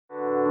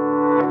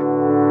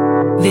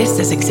This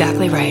is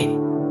exactly right.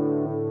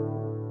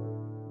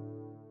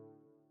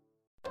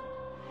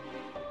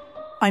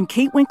 I'm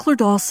Kate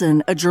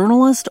Winkler-Dawson, a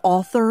journalist,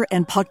 author,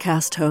 and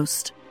podcast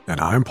host.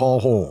 And I'm Paul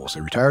Holes,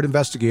 a retired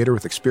investigator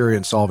with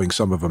experience solving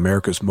some of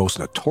America's most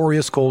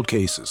notorious cold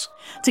cases.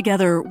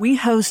 Together, we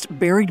host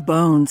Buried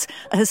Bones,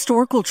 a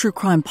historical true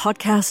crime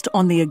podcast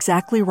on the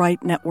Exactly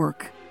Right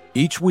network.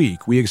 Each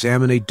week, we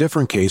examine a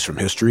different case from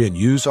history and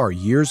use our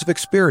years of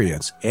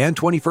experience and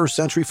 21st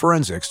century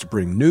forensics to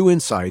bring new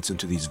insights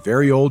into these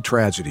very old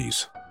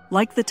tragedies.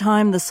 Like the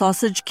time the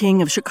Sausage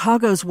King of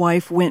Chicago's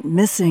wife went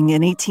missing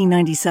in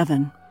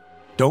 1897.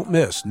 Don't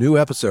miss new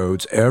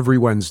episodes every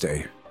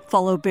Wednesday.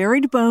 Follow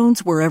Buried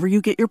Bones wherever you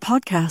get your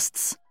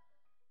podcasts.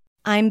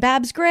 I'm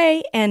Babs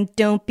Gray, and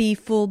 "Don't be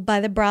fooled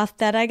by the broth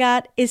that I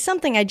got" is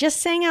something I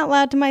just sang out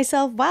loud to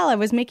myself while I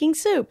was making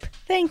soup.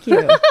 Thank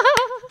you.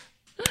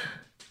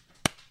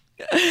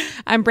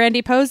 I'm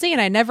Brandy Posey,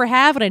 and I never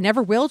have and I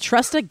never will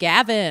trust a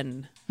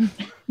Gavin.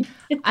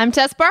 I'm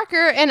Tess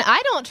Barker, and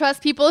I don't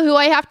trust people who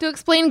I have to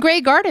explain Grey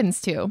Gardens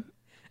to.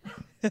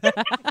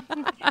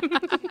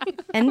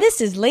 And this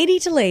is Lady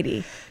to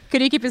Lady.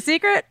 Can you keep a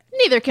secret?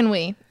 Neither can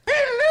we.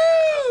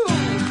 Hello!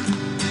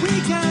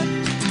 We got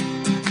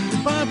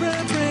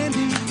Barbara,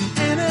 Brandy,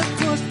 and of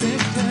course Big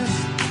Tess.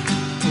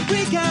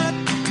 We got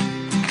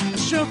a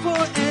show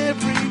for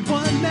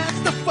everyone that's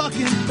the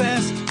fucking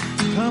best.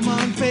 Come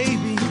on,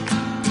 baby.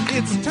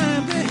 It's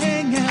time to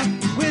hang out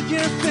with your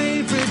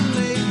favorite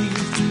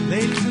ladies.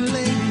 Ladies and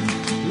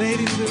ladies,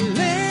 ladies and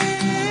ladies.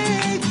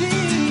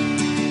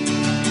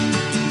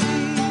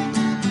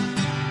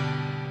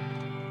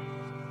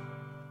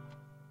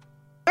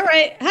 All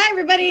right. Hi,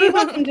 everybody.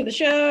 Welcome to the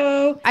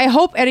show. I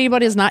hope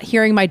anybody is not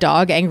hearing my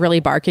dog angrily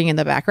barking in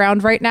the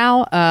background right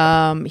now.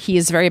 He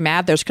is very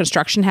mad. There's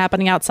construction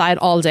happening outside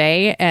all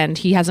day, and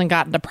he hasn't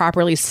gotten to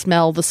properly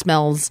smell the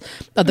smells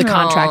of the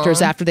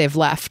contractors after they've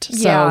left.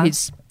 So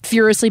he's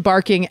furiously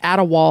barking at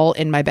a wall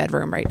in my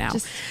bedroom right now.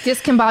 Just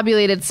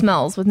discombobulated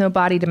smells with no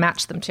body to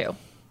match them to.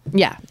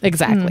 Yeah,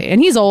 exactly.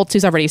 And he's old, so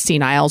he's already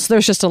senile. So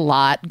there's just a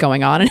lot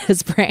going on in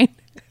his brain.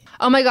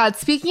 Oh my God.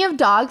 Speaking of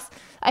dogs,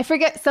 I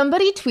forget,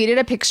 somebody tweeted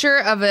a picture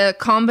of a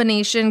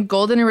combination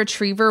golden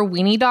retriever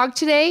weenie dog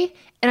today.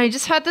 And I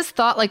just had this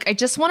thought, like, I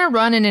just want to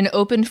run in an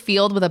open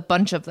field with a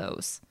bunch of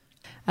those.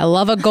 I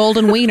love a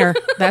golden wiener.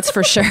 That's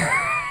for sure.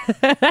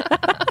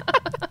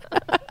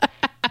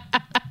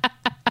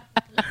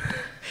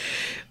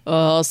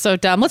 Oh, so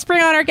dumb. Let's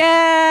bring on our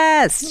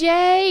guest.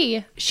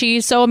 Yay.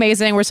 She's so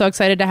amazing. We're so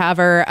excited to have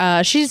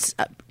her. She's,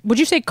 would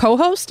you say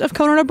co-host of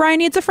Conan O'Brien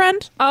Needs a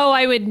Friend? Oh,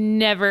 I would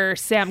never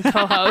say I'm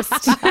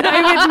co-host.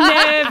 I would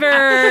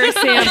never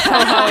say I'm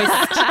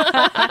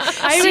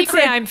co-host. I would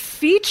say I'm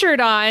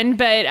featured on,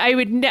 but I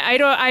would,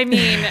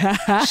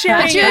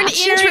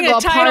 sharing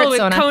a title with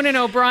Sona. Conan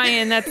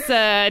O'Brien, that's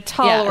a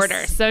tall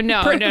order. So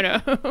no.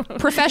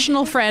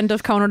 Professional friend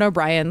of Conan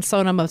O'Brien,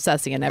 Sona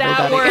Movsesian,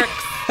 everybody.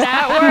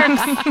 That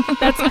works.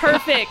 That's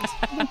perfect.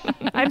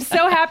 I'm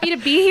so happy to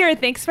be here.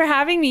 Thanks for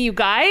having me, you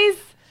guys.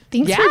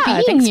 Thanks for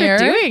being here.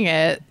 For doing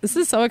it. This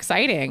is so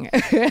exciting.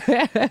 You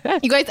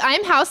guys,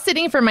 I'm house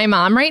sitting for my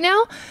mom right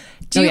now.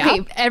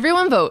 Okay,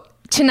 everyone vote.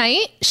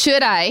 Tonight,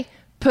 should I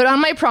put on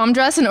my prom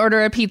dress and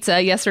order a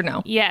pizza? Yes or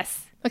no?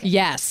 Yes. Okay.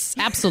 Yes,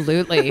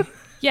 absolutely.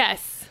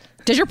 Yes.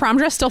 Does your prom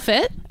dress still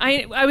fit?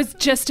 I was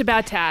just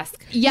about to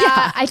ask.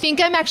 Yeah, I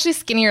think I'm actually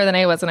skinnier than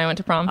I was when I went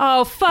to prom.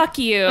 Oh, fuck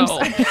you.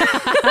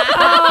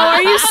 Oh,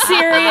 are you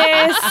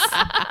serious?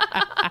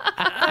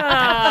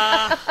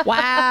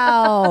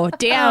 Wow.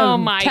 Damn. Oh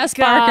my Tess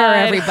God. Barker,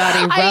 everybody,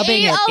 rubbing I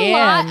ate it in. a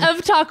lot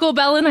of Taco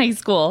Bell in high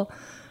school.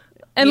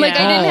 And I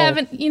didn't have,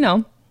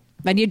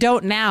 And you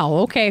don't now.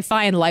 Okay,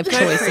 fine. Life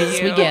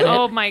choices. We get it.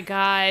 Oh my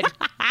God.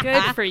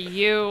 Good for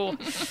you.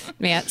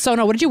 Man,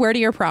 Sona, what did you wear to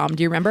your prom?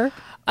 Do you remember?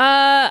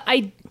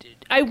 I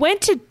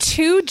went to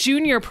 2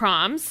 junior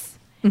proms,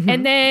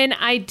 and then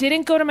I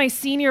didn't go to my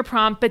senior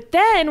prom. But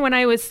then when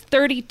I was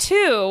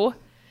 32,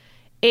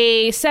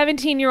 a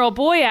 17-year-old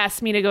boy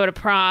asked me to go to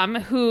prom,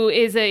 who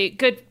is a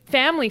good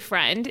family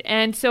friend.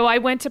 And so I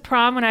went to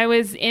prom when I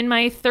was in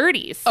my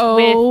 30s.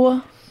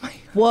 Oh,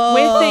 whoa.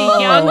 With a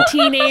young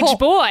teenage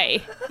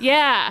boy.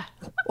 Yeah.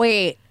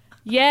 Wait.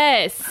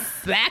 Yes.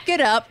 Back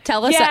it up.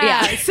 Tell us.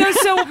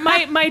 So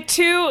my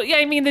two,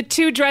 the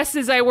 2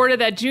 dresses I wore to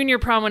that junior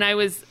prom when I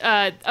was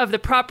of the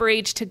proper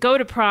age to go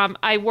to prom,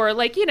 I wore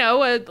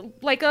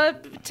a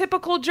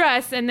typical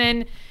dress. And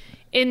then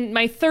in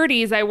my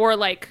 30s, I wore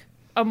like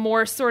a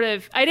more sort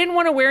of, I didn't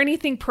want to wear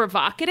anything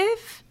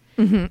provocative.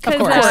 Of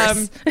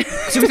course.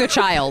 He was a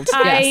child.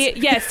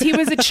 Yes, he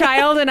was a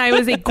child and I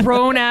was a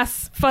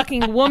grown-ass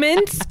fucking woman.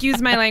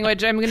 Excuse my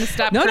language. I'm going to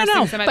stop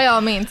cursing. No. By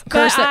all means.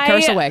 Curse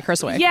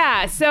away.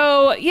 Yeah.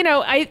 So,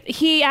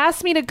 he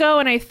asked me to go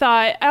and I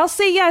thought, I'll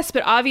say yes,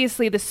 but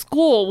obviously the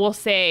school will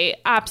say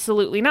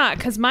absolutely not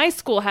because my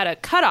school had a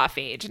cutoff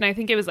age and I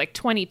think it was like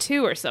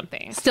 22 or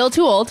something. Still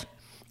too old.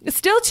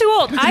 Still too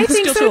old. I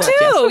think so Still too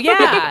too. old,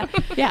 Yeah.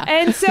 Yeah.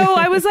 And so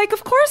I was like,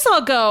 of course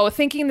I'll go,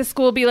 thinking the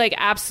school would be like,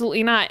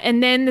 absolutely not.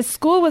 And then the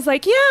school was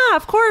like, yeah,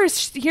 of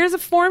course. Here's a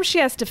form she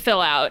has to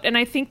fill out. And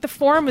I think the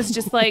form was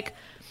just like,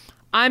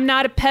 I'm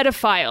not a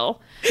pedophile.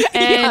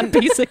 And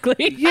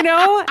basically. you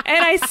know,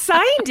 and I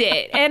signed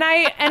it. And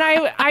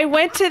I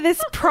went to this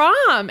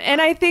prom.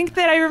 And I think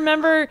that I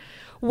remember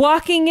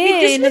walking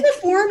in. This was a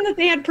form that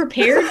they had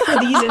prepared for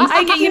these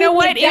instances. You know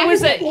what? Like, that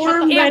was a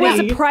form it was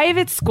a ready.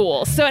 private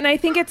school. So, and I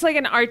think it's like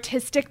an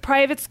artistic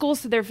private school.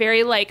 So they're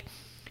very like,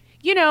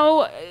 you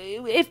know,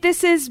 if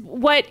this is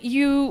what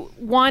you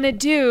want to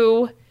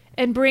do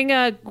and bring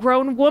a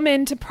grown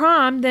woman to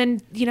prom, then,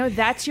 you know,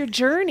 that's your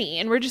journey.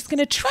 And we're just going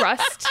to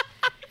trust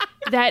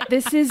that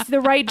this is the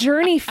right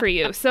journey for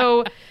you.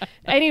 So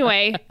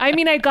anyway, I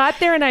mean, I got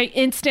there and I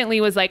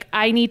instantly was like,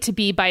 I need to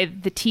be by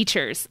the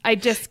teachers. I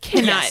just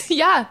cannot.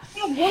 Yeah.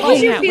 What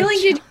was your feeling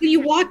when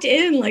you walked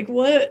in? Like,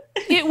 what?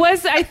 It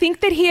was, I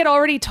think that he had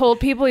already told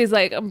people, he's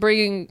like, I'm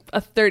bringing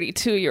a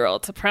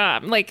 32-year-old to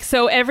prom. Like,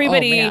 so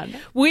everybody,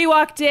 we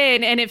walked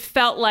in and it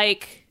felt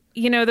like,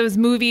 you know, those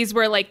movies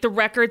where like the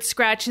record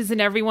scratches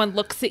and everyone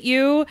looks at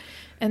you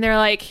and they're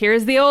like,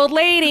 here's the old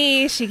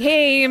lady. She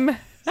came.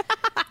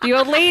 The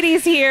old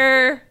lady's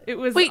here. It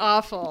was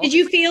awful. Did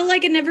you feel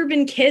like it never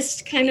been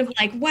kissed? Kind of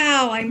like,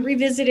 wow, I'm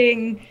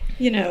revisiting,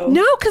 you know.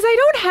 No, because I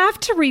don't have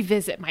to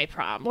revisit my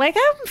prom. Like,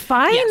 I'm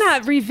fine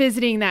not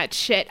revisiting that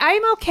shit.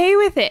 I'm okay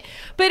with it.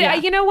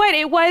 But you know what?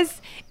 It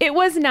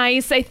was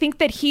nice. I think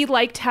that he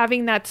liked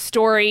having that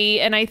story.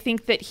 And I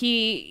think that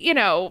he, you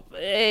know,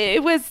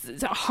 it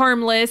was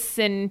harmless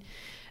and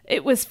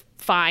it was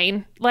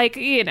fine. Like,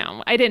 you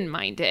know, I didn't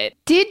mind it.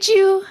 Do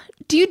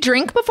you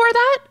drink before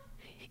that?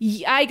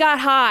 I got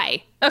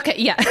high. Okay,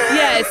 yeah.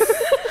 Yes.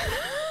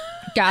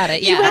 Got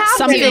it. You Yeah. have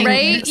Something, to,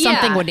 right?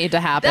 something Yeah. would need to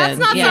happen. That's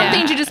not Yeah.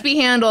 something to just be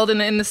handled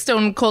in the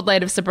stone cold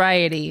light of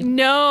sobriety.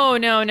 No.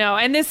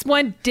 And this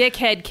one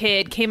dickhead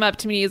kid came up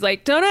to me. He's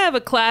like, don't I have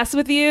a class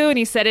with you? And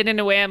he said it in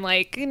a way I'm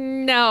like,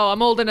 no,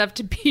 I'm old enough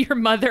to be your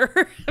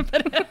mother.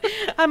 But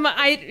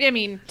I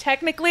mean,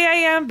 technically I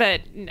am,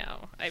 but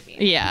no. I mean.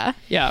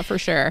 Yeah, for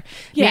sure.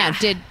 Yeah.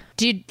 Man,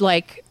 did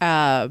like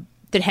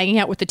did hanging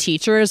out with the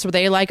teachers, were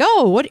they like,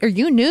 oh, what are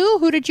you new?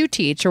 Who did you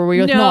teach? Or were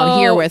you like, no, I'm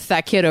here with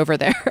that kid over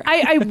there?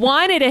 I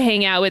wanted to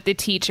hang out with the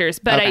teachers,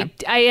 but Okay.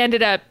 I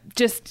ended up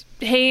just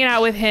hanging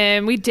out with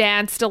him. We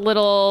danced a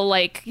little,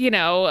 like, you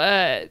know,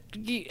 and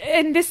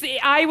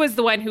I was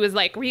the one who was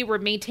like, we were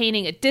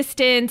maintaining a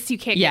distance. You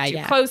can't get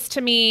too close to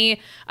me.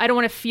 I don't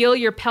want to feel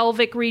your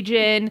pelvic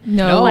region.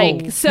 No.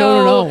 Like,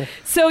 so, No.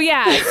 So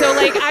yeah. So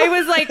like, I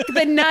was like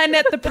the nun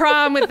at the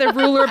prom with the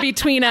ruler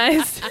between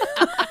us.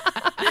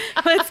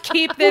 Let's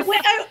keep this.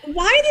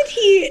 Why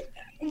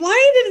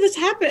did this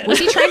happen? Was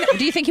he trying to,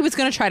 do you think he was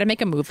going to try to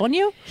make a move on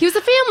you? He was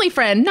a family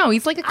friend. No,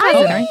 he's like a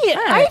cousin, right?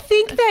 I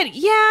think that,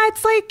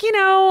 it's like, you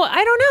know,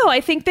 I don't know.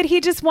 I think that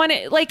he just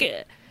wanted,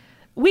 like,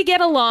 we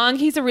get along.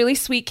 He's a really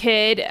sweet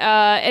kid.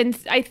 And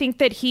I think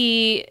that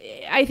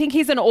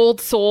he's an old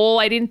soul.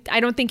 I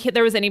don't think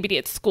there was anybody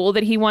at school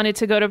that he wanted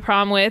to go to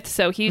prom with.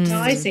 So he just,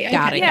 I see.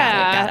 Got it.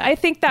 yeah, I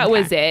think that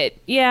was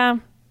it. Yeah.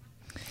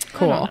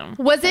 Cool.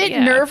 Was it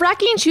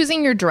nerve-wracking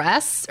choosing your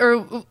dress,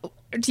 or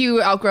do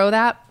you outgrow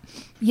that?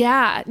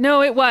 Yeah,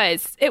 no, it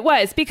was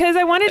because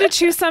I wanted to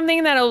choose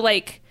something that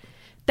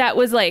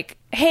was like,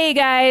 hey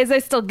guys, I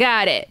still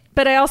got it.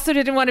 But I also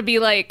didn't want to be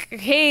like,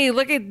 hey,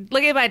 look at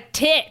my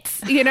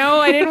tits. You know,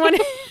 I didn't want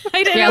to.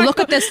 Look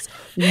at this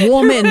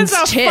woman's There's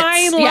a tits.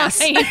 fine Yes.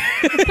 line.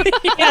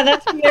 Yeah,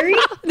 that's very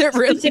They're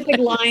really specific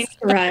lines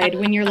to ride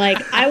when you're like,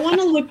 I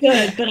want to look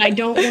good, but I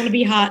don't want to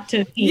be hot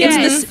to eat.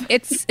 Yes.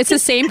 It's the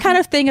same kind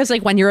of thing as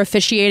like when you're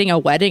officiating a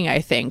wedding,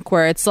 I think,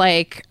 where it's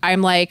like,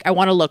 I'm like, I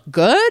want to look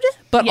good,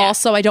 but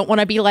also I don't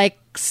want to be like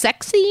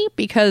sexy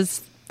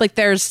because like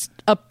there's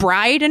a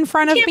bride in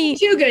front of Can't me. be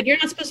too good. You're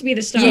not supposed to be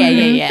the star.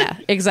 Yeah.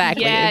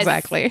 Exactly. Yes.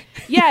 Exactly.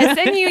 Yes,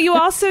 and you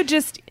also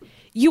just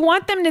you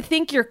want them to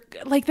think you're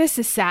like, this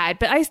is sad,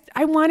 but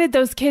I wanted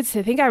those kids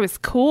to think I was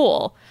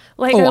cool.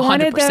 Like I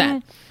wanted 100%.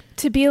 them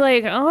to be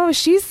like, oh,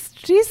 she's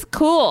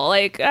cool.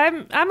 Like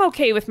I'm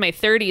okay with my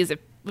 30s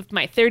if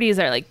my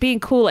 30s are like being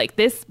cool like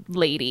this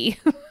lady.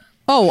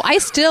 Oh,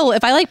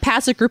 if I like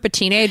pass a group of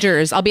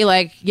teenagers, I'll be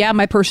like, yeah,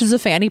 my purse is a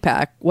fanny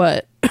pack.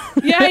 What?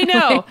 Yeah, I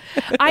know.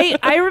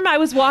 I remember I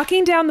was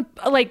walking down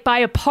by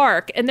a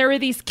park and there were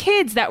these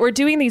kids that were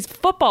doing these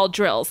football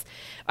drills.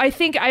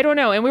 I don't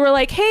know. And we were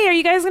like, hey, are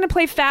you guys going to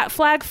play fat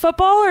flag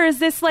football? Or is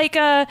this like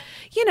are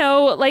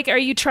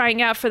you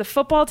trying out for the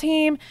football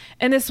team?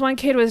 And this one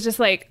kid was just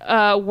like,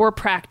 we're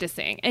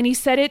practicing. And he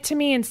said it to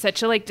me in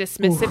such a like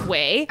dismissive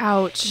way.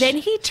 Ouch. Then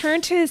he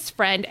turned to his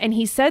friend and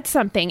he said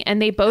something and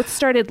they both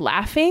started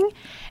laughing.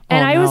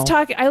 And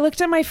I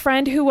looked at my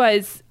friend who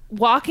was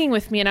walking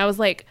with me and I was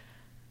like,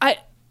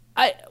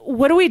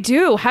 what do we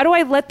do? How do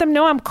I let them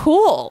know I'm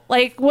cool?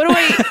 Like, what do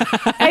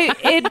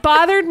it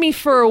bothered me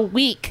for a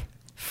week.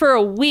 For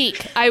a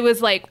week, I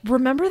was like,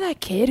 remember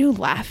that kid who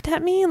laughed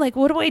at me? Like,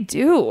 what do I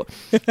do?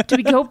 Do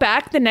we go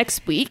back the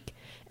next week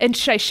and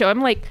should I show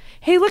him like,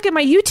 hey, look at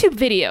my YouTube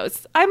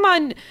videos. I'm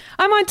on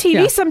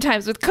TV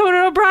sometimes with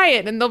Conan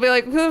O'Brien, and they'll be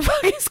like, who the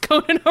fuck is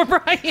Conan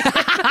O'Brien?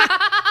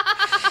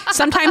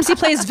 Sometimes he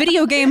plays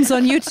video games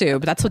on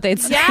YouTube. That's what they'd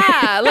say.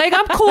 Yeah, like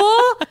I'm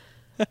cool.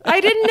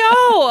 I didn't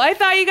know. I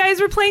thought you guys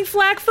were playing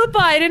flag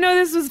football. I didn't know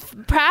this was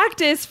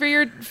practice for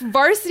your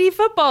varsity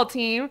football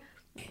team.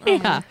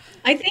 Yeah.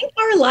 I think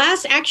our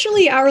last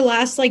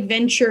like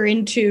venture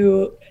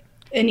into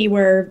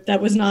anywhere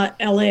that was not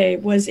LA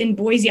was in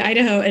Boise,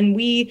 Idaho, and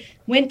we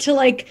went to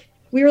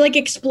we were like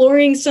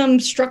exploring some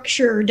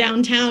structure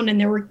downtown, and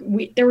there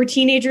were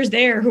teenagers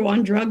there who were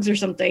on drugs or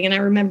something, and I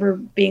remember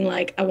being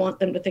like, I want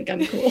them to think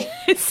I'm cool.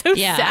 It's so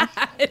sad.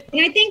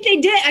 And I think they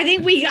did. I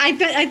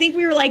think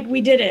we were like,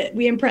 we did it.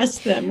 We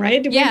impressed them,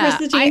 right? Did we impress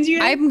the teens?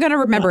 I'm gonna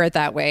remember it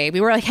that way.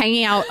 We were like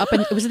hanging out up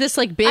in, it was this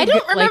like big. I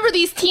don't remember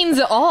these teens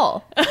at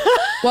all.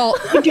 Well,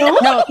 you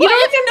don't? No,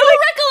 I have no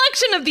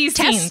recollection of these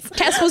teens.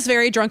 Tess was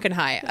very drunk and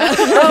high.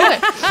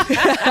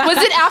 Was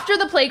it after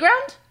the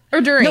playground? Or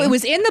during? No, it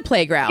was in the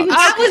playground.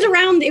 That was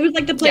around. It was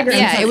like the playground.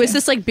 Yeah, it was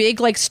this like big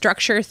like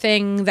structure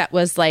thing that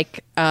was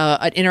like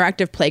an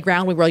interactive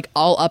playground. We were like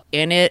all up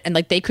in it, and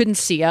like they couldn't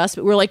see us,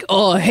 but we were like,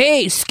 "Oh,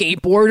 hey,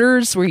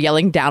 skateboarders!" We're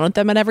yelling down at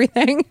them and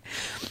everything.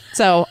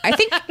 So I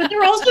think, but there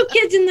were also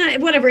kids in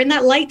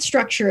that light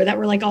structure that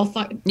were like all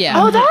fucking. Yeah.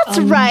 Oh, that's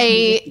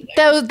right.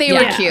 They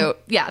were cute.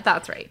 Yeah,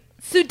 that's right.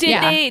 So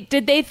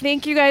did they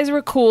think you guys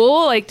were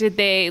cool? Like, did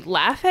they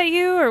laugh at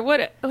you, or what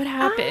happened?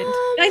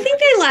 I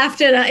think they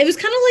laughed at it. It was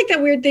kind of like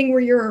that weird thing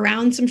where you're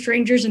around some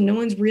strangers and no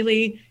one's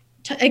really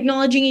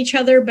acknowledging each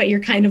other, but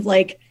you're kind of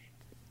like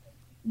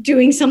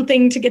doing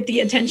something to get the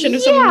attention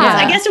of someone else.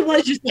 I guess it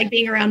was just like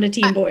being around a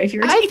teen boy. If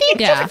you're, I think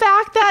the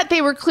fact that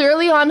they were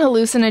clearly on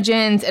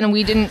hallucinogens and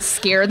we didn't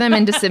scare them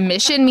into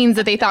submission means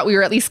that they thought we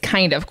were at least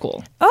kind of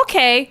cool.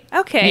 Okay.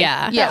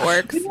 Yeah, that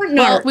works. We weren't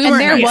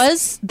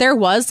narcs. There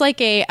was like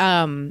a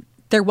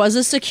there was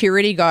a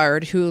security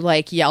guard who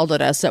like yelled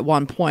at us at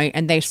one point,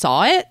 and they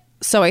saw it.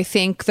 So I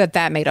think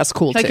that made us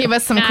cool That too. gave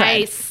us some cred.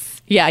 Nice.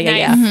 Yeah.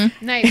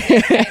 Mm-hmm.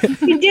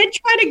 Nice. We did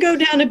try to go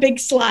down a big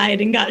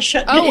slide and got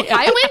shut down. Oh,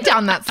 I went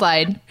down that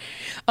slide.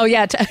 Oh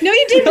yeah. No,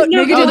 you didn't.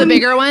 No, The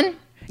bigger one?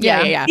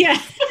 Yeah.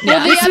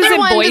 Well, the This was other in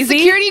one, Boise? the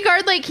security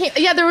guard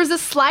there was a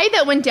slide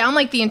that went down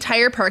like the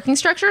entire parking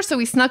structure. So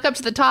we snuck up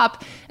to the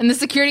top, and the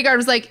security guard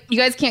was like, "You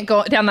guys can't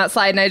go down that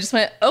slide." And I just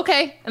went,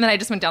 "Okay," and then I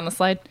just went down the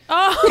slide.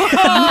 Oh,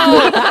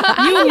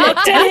 you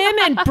looked at him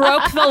and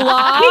broke the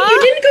law. Wait,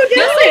 you didn't go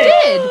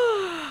down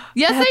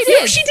Yes, I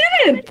did. No, she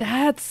didn't.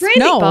 That's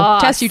No,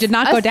 boss. Tess, you did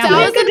not go down.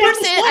 1,000%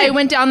 I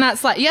went down that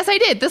slide. Yes, I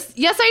did.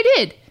 Yes, I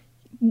did.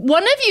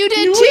 One of you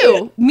did No,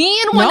 too.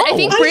 Me and one, No. I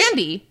think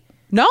Brandy.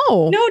 No.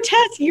 No,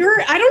 Tess,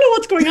 I don't know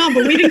what's going on,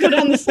 but we didn't go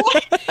down the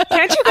slide.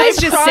 Can't you guys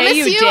just say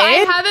you did?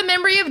 I have a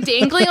memory of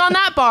dangling on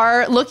that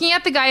bar, looking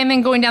at the guy, and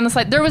then going down the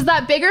slide. There was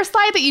that bigger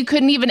slide that you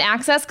couldn't even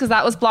access because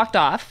that was blocked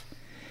off.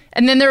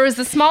 And then there was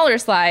the smaller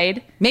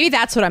slide. Maybe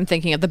that's what I'm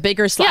thinking of. The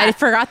bigger slide. Yeah. I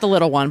forgot the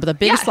little one, but the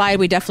big slide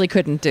we definitely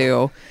couldn't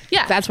do.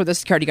 Yeah. That's where the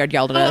security guard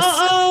yelled at us.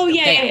 Oh,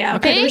 yeah.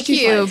 Okay, there was Thank two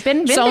you. slides.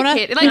 Been Sona,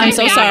 vindicated. I'm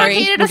so sorry.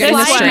 Fabricated We're a getting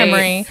this slide straight.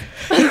 memory.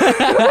 I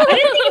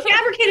didn't think you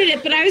fabricated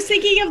it, but I was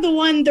thinking of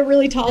the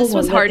really tall one. This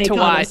was that hard they to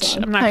caught us watch.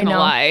 on. I'm not I gonna know.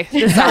 lie.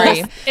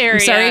 Sorry. Area. I'm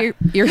sorry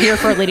you're here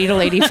for a lady to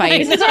lady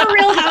fight. This is our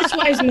Real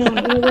Housewives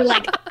moment where we're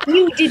like,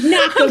 you did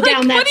not go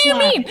down that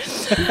slide.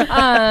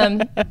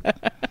 What do you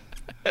mean?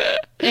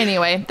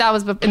 Anyway, that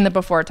was in the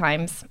before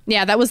times.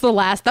 Yeah, that was the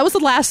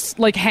last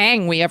like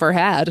hang we ever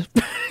had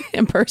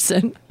in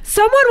person.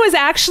 Someone was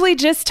actually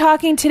just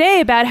talking today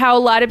about how a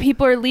lot of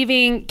people are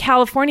leaving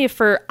California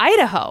for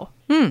Idaho.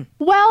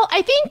 Well,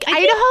 I think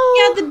Idaho.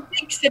 Yeah, the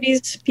big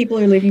cities people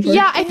are leaving for.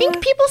 Yeah, I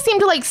think people seem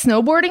to like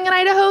snowboarding in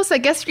Idaho. So I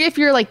guess if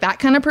you're like that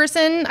kind of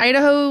person,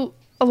 Idaho,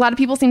 a lot of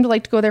people seem to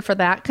like to go there for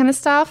that kind of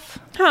stuff.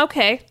 Oh,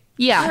 okay.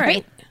 Yeah. All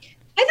right.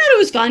 I thought it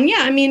was fun. Yeah,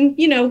 I mean,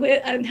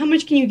 how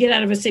much can you get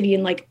out of a city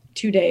in like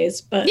 2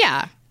 days? But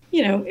Yeah.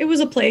 it was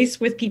a place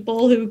with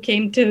people who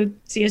came to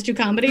see us do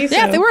comedy. So.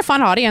 Yeah, they were a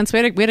fun audience. We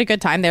had a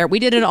good time there. We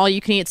did an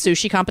all-you-can-eat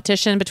sushi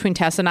competition between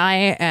Tess and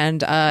I,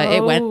 and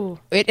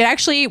it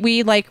actually,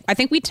 I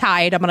think we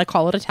tied. I'm going to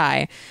call it a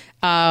tie.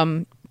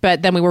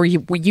 But then we were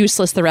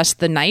useless the rest of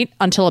the night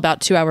until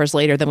about 2 hours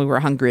later. Then we were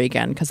hungry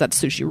again because that's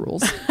sushi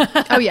rules.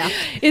 Oh, yeah.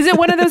 Is it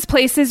one of those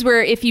places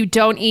where if you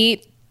don't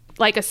eat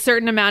like a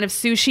certain amount of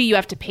sushi, you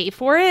have to pay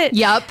for it?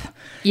 Yep.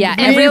 Yeah,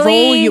 Really? every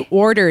roll you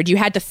ordered, you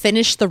had to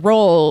finish the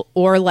roll,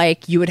 or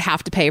like you would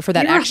have to pay for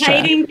that We were extra.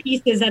 hiding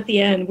pieces at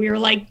the end. We were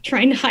like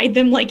trying to hide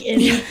them like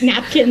in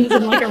napkins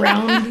and like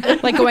around.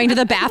 Like going to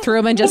the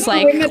bathroom and just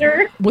like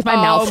perimeter. with my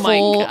mouth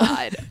full. My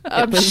God.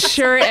 I'm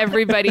sure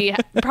everybody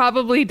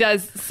probably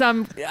does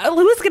some.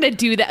 Who's going to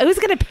do that? Who's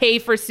going to pay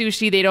for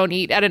sushi they don't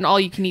eat at an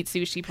all-you-can-eat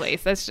sushi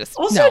place? That's just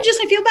Also, I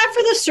feel bad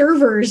for the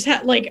servers.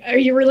 Like, are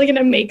you really going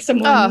to make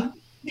someone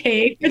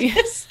pay for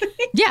this thing.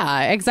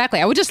 Yeah, exactly.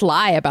 I would just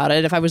lie about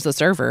it if I was the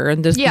server,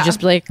 and just, Yeah. just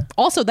be like,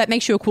 also that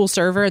makes you a cool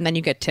server, and then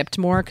you get tipped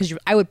more because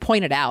I would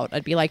point it out.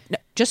 I'd be like, no,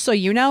 just so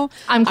you know,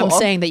 I'm cool.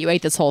 saying that you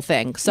ate this whole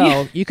thing,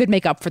 so you could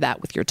make up for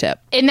that with your tip.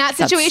 In that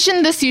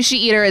situation, the sushi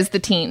eater is the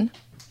teen.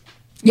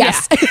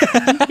 Yes.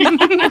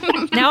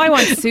 Now I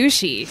want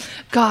sushi.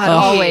 God,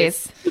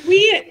 always.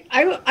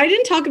 I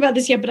didn't talk about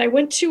this yet, but I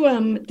went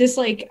to this,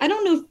 like, I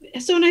don't know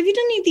if, Sona, have you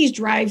done any of these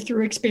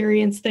drive-through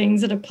experience things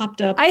that have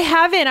popped up? I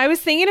haven't. I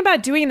was thinking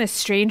about doing the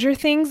Stranger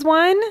Things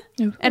one,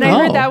 and I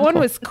heard that one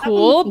was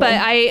cool, but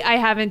I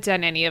haven't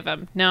done any of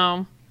them.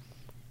 No.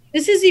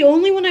 This is the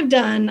only one I've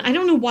done. I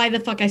don't know why the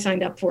fuck I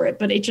signed up for it,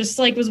 but it just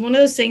like was one of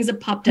those things that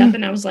popped up,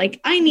 and I was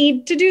like, I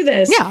need to do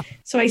this. Yeah.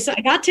 So I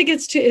got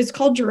tickets to. It's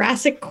called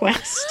Jurassic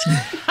Quest.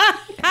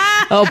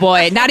 Oh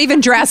boy, not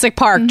even Jurassic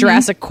Park,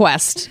 Jurassic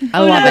Quest. I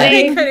love it.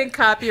 They couldn't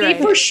copyright.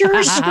 They for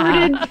sure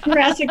skirted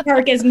Jurassic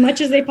Park as much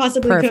as they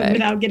possibly Perfect. could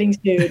without getting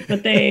sued.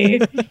 But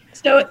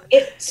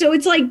so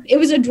it's like it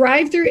was a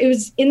drive-through. It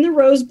was in the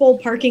Rose Bowl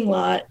parking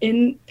lot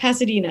in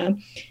Pasadena,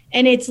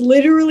 and it's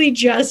literally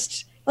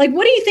just. Like,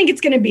 what do you think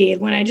it's going to be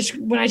when I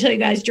tell you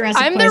guys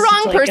Jurassic I'm Quest? the wrong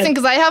It's like person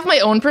because I have my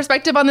own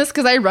perspective on this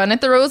because I run at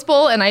the Rose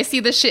Bowl and I see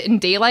this shit in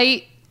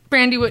daylight.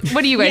 Brandy, what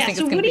do you guys think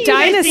it's going to be?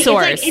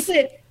 Dinosaurs.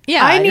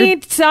 Yeah, I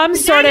need some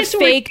sort of dinosaur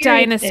fake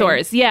experience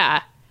dinosaurs.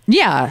 Yeah.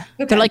 Yeah,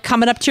 Okay. they're like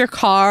coming up to your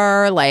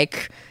car.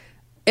 Like,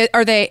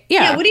 are they?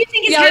 Yeah. What do you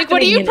think is Yeah, like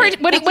what do happening you in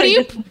it? what That's do you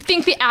like the-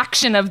 think the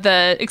action of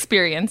the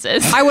experience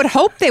is? I would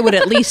hope they would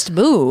at least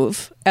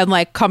move and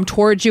like come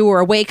towards you or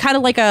away, kind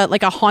of like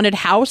a haunted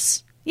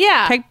house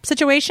Yeah. type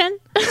situation.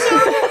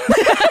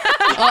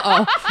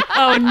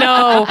 Oh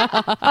no.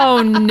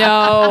 Oh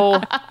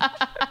no.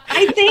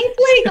 I think,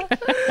 like,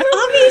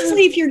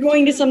 obviously, if you're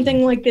going to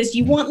something like this,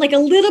 you want like a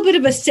little bit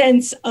of a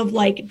sense of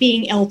like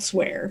being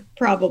elsewhere,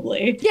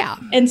 probably. Yeah.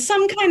 And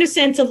some kind of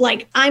sense of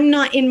like, I'm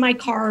not in my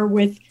car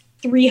with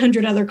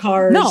 300 other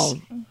cars. No.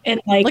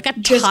 And like Like a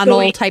just tunnel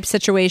going- type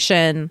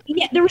situation.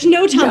 Yeah, there was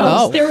no tunnels.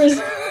 No. There was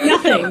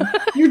nothing.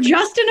 You're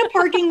just in a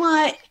parking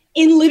lot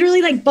in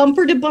literally like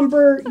bumper to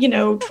bumper,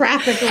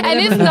 traffic or whatever. And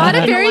it's not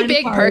a in very line of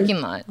big cars. parking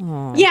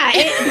lot. Yeah,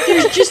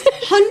 there's just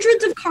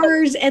hundreds of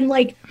cars and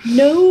like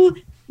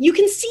you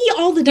can see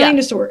all the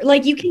dinosaurs.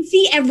 Like you can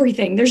see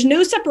everything. There's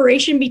no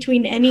separation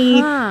between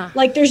any,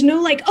 like there's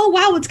no like, oh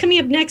wow, what's coming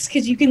up next?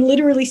 Because you can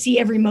literally see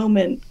every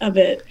moment of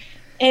it.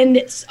 And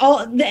it's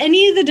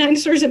any of the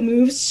dinosaurs that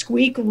move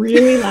squeak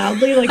really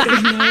loudly. Like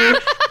there's no.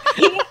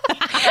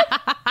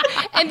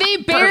 And they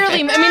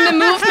barely, I mean, the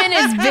movement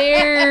is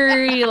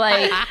very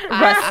like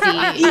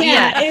rusty.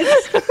 Yeah,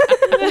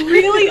 it's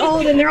really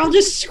old and they're all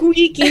just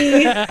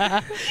squeaky.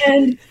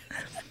 And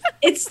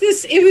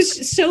it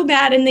was so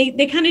bad. And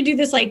they kind of do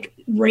this like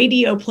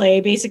radio play.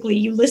 Basically,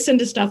 you listen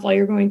to stuff while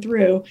you're going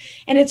through.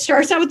 And it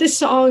starts out with this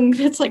song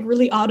that's like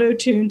really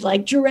auto-tuned,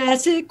 like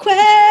Jurassic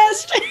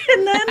Quest.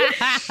 And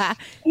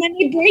then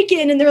they break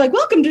in and they're like,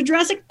 welcome to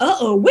Jurassic.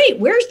 Uh-oh, wait,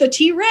 where's the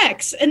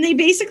T-Rex? And they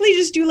basically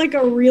just do like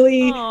a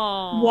really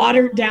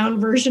watered down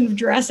version of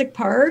Jurassic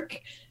Park.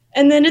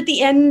 And then at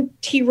the end,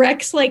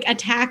 T-Rex like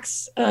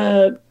attacks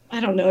I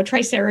don't know, a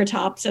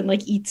triceratops and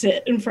like eats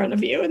it in front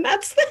of you. And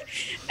that's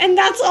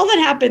all that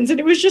happens.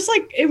 And it was just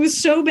like, it was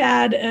so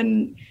bad.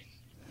 And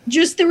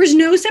just, there was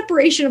no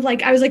separation of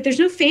like, I was like, there's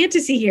no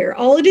fantasy here.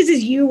 All it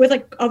is you with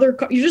like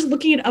you're just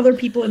looking at other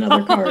people in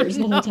other cars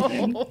the whole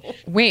time.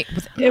 Wait,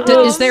 was-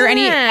 is there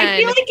any? I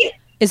feel like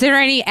Is there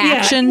any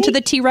action to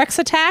the T-Rex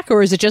attack,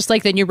 or is it just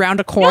like then you round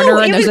a corner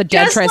and there's a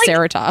dead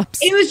triceratops?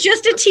 It was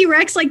just a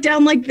T-Rex like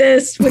down like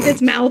this with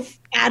its mouth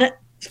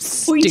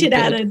pointed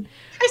at it.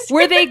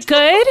 Were they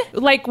good?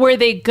 Like, were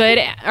they good?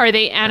 Are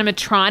they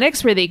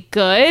animatronics? Were they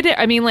good?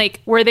 I mean, like,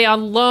 were they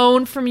on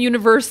loan from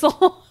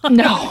Universal?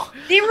 No.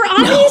 They were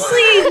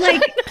obviously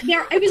like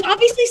it was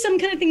obviously some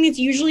kind of thing that's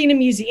usually in a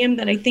museum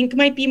that I think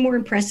might be more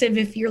impressive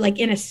if you're like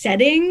in a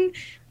setting,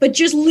 but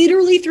just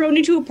literally thrown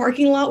into a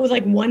parking lot with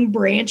like one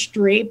branch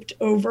draped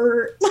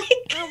over like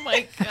Oh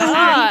my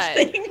God.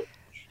 thing.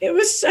 It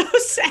was so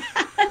sad.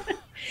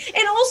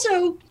 And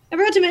also, I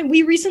forgot to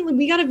mention,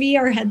 we got a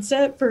VR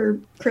headset for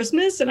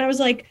Christmas, and I was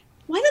like,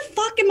 why the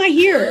fuck am I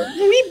here?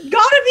 We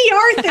got a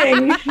VR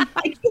thing.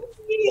 I could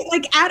be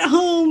like at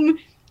home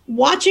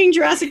watching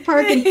Jurassic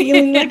Park and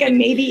feeling like I'm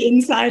maybe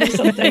inside of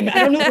something. I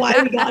don't know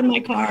why we got in my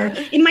car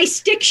in my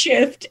stick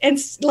shift and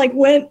like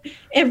went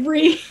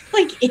every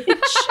like inch.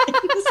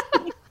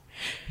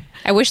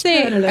 I wish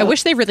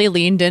they really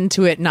leaned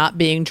into it not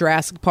being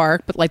Jurassic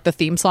Park, but like the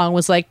theme song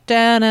was like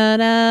da na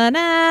na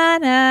na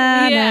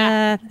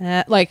na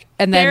na, like,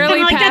 and then Barely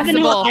Like that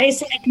vanilla passable.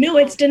 ice, like no,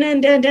 it's dun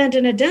dun dun dun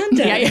dun dun.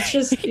 It's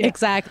just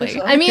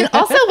exactly. I mean,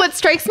 also what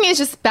strikes me is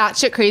just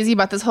batshit crazy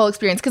about this whole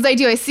experience. Because I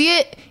see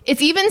it.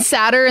 It's even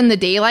sadder in the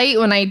daylight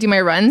when I do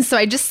my runs. So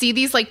I just see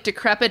these like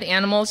decrepit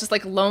animals just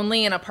like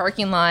lonely in a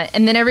parking lot.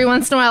 And then every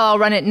once in a while I'll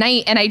run at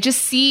night and I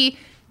just see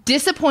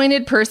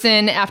disappointed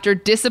person after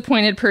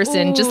disappointed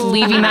person just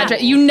leaving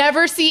that. You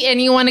never see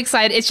anyone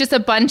excited. It's just a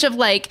bunch of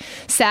like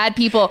sad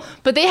people.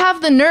 But they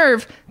have the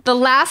nerve. The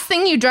last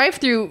thing you drive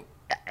through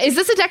Is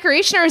this a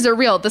decoration or is it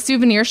real? The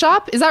souvenir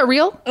shop? Is that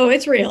real? Oh,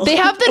 it's real. They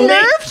have the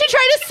nerve to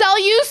try to sell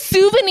you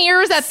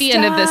souvenirs at the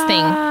end of this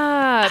thing.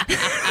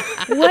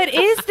 What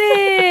is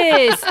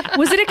this?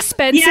 Was it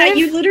expensive? Yeah,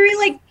 you literally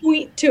like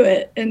point to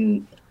it,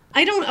 and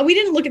we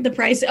didn't look at the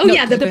price. Oh,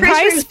 yeah, the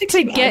price was $60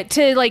 to get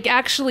to like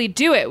actually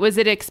do it. Was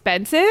it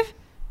expensive?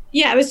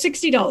 Yeah, it was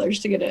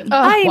 $60 to get in.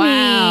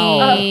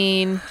 Wow.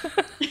 mean,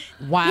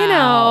 Wow. you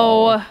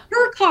know,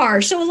 Per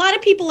car. So a lot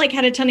of people like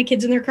had a ton of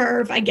kids in their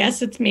car. I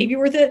guess it's maybe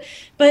worth it.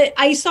 But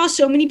I saw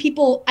so many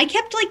people. I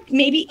kept like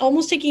maybe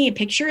almost taking a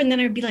picture, and then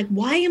I'd be like,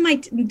 why am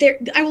I there?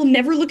 I will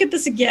never look at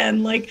this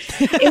again. Like,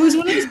 it was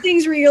one of those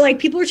things where you're like,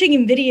 people are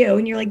taking video,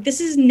 and you're like,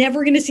 this is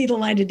never going to see the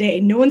light of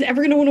day. No one's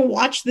ever going to want to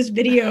watch this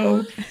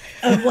video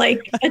of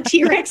like a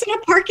T-Rex in a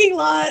parking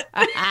lot.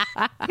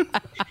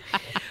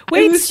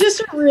 Wait, it was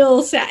just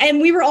real sad.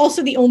 And we were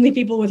also the only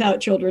people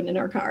without children in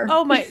our car.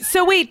 oh my.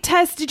 So wait,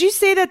 Tess, did you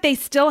say that they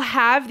still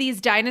have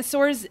these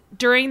dinosaurs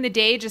during the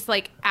day, just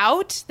like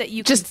out that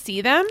you can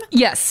see them?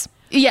 Yes.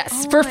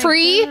 Yes. For my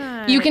free,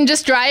 God. you can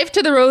just drive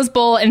to the Rose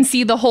Bowl and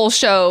see the whole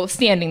show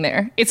standing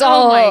there. It's Oh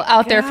all my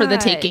out there for the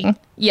God. taking.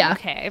 Yeah.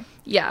 Okay.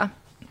 Yeah.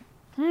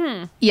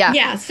 Yeah.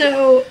 Yeah,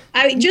 so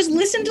I just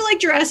listen to like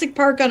Jurassic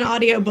Park on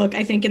audiobook,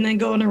 I think, and then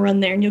go on a run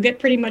there, and you'll get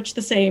pretty much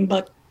the same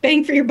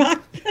bang for your buck.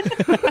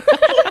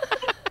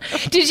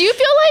 Did you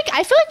feel like,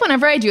 I feel like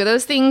whenever I do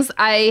those things,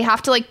 I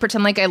have to like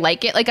pretend like I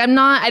like it. Like I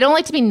don't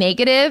like to be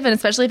negative, and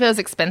especially if it was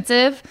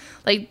expensive,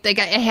 like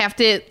I have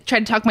to try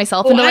to talk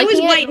myself into I was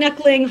liking it. white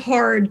knuckling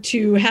hard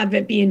to have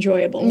it be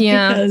enjoyable.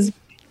 Yeah. Because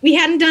we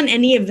hadn't done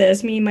any of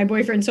this, me and my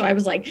boyfriend, so I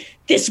was like,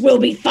 this will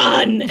be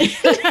fun.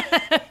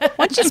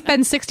 Once you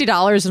spend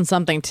 $60 on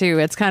something too,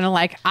 it's kind of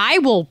like, I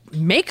will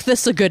make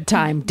this a good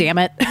time, damn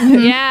it.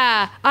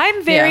 Yeah.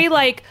 I'm very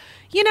like,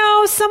 you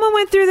know, someone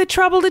went through the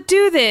trouble to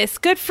do this.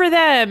 Good for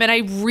them. And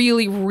I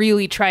really,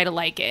 really try to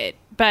like it.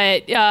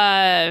 But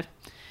yeah,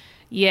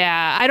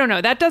 I don't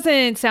know. That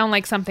doesn't sound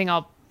like something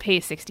I'll pay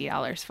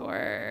 $60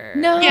 for.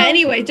 No. Yeah,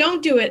 anyway,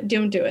 don't do it.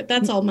 Don't do it.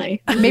 That's all my...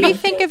 Maybe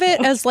think of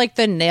it as like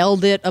the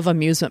nailed it of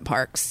amusement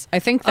parks. I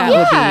think that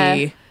Yeah. would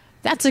be,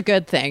 that's a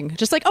good thing.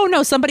 Just like, oh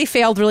no, somebody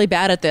failed really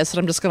bad at this and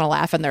I'm just going to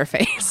laugh in their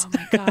face. Oh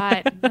my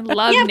God. I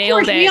love Yeah, of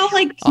nailed course, it. we all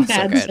like some Also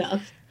bad good.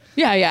 stuff.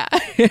 Yeah.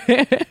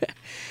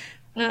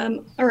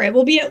 All right,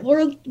 we got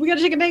to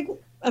take a break.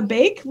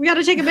 We got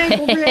to take a break.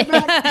 We'll be right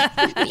back.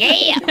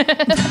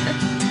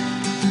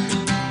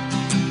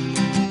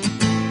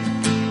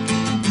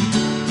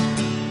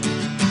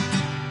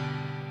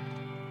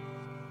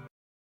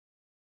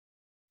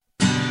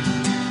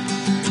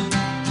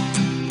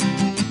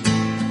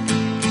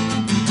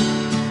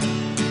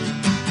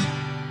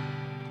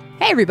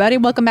 Hey everybody,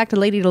 welcome back to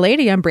Lady to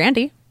Lady. I'm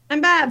Brandy. I'm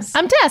Babs.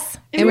 I'm Tess.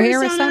 And we're here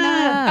with Sona.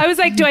 I was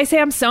like, do I say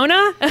I'm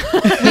Sona? We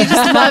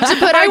just love to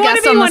put our I want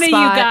to guests be on the one of you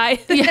spot. guys.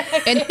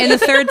 In the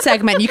third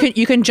segment,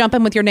 you can jump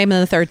in with your name in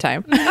the third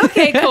time.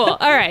 Okay, cool.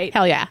 All right.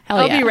 Hell yeah.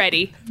 I'll be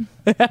ready.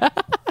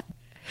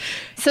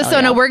 So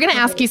Sona, we're going to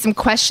ask you some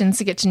questions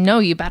to get to know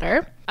you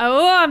better.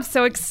 Oh, I'm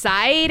so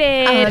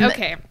excited.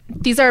 Okay.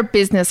 These are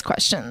business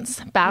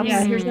questions. Babs?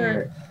 Yeah, here's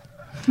our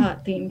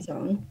hot theme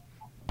song.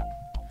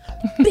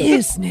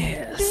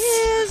 Business.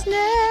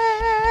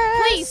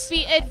 Please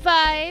be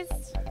advised.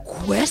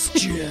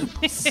 Questions.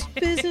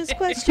 Business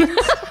questions.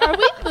 Are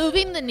we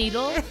moving the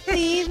needle?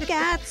 We've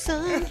got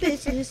some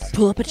business.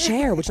 Pull up a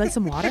chair. Would you like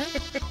some water?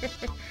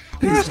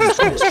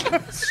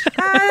 That's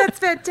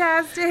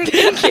fantastic.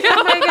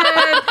 Oh my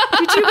God.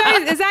 Did you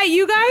guys, is that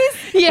you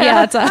guys? Yeah.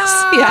 That's us.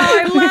 Oh, Yeah.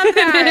 I love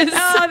that. It is.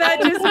 Oh, that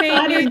just made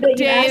flattered your that you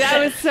day. asked That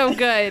was so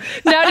good.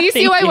 Now do you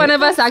see why one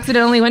of us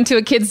accidentally went to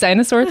a kid's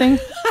dinosaur thing?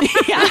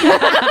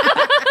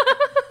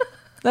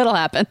 That'll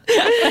happen.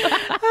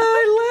 Oh,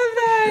 I love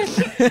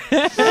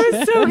that. That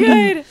was so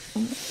good.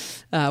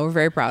 We're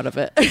very proud of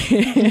it.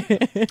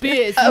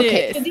 Business.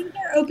 Okay. I think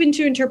they're open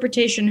to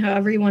interpretation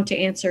however you want to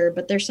answer,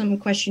 but there's some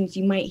questions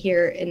you might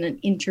hear in an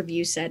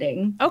interview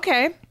setting.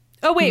 Okay.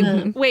 Oh, wait.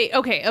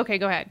 Okay,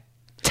 go ahead.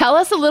 Tell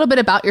us a little bit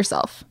about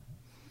yourself.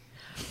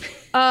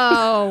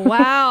 Oh,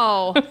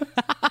 wow.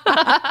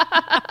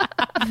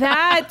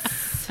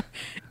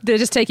 Did it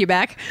just take you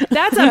back?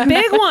 That's a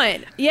big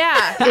one.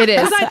 Yeah. It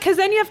is. Because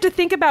then you have to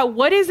think about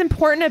what is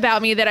important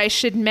about me that I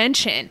should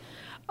mention.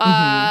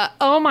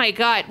 Oh my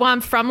God. Well,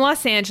 I'm from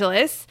Los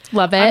Angeles.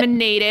 Love it. I'm a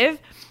native.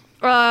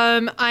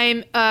 I'm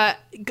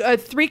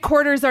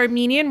 3/4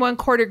 Armenian,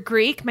 1/4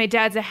 Greek. My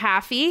dad's a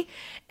halfie.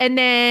 And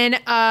then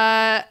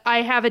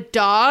I have a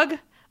dog.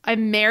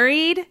 I'm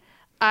married.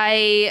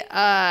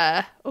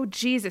 Oh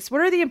Jesus,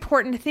 what are the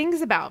important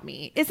things about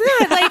me? Isn't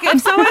that like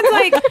if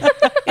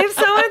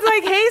someone's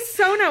like, hey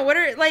Sona, what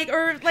are like,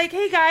 or like,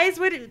 hey guys,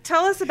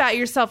 tell us about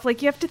yourself?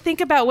 Like you have to think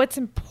about what's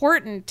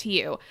important to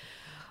you.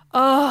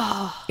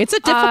 Oh, It's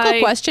a difficult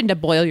question to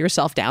boil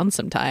yourself down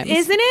sometimes.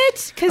 isn't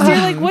it? Because you're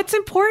like, what's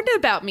important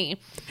about me?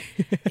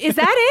 Is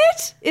that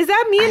it? Is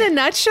that me in a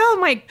nutshell? Oh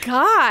my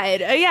God.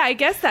 Yeah, I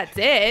guess that's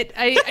it.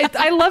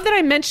 I love that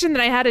I mentioned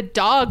that I had a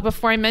dog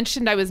before I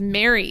mentioned I was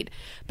married.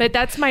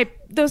 but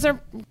those are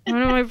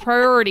one of my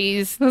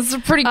priorities. That's a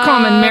pretty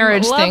common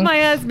marriage love thing. Love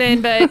my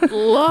husband, but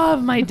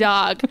love my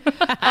dog.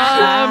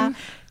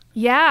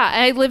 Yeah,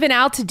 I live in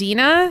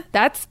Altadena.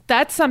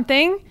 That's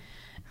something.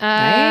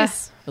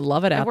 Nice. I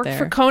love it out there. I there.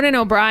 work for Conan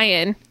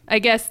O'Brien. I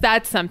guess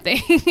that's something.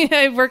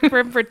 I worked for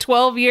him for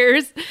 12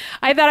 years.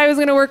 I thought I was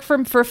going to work for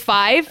him for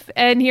 5,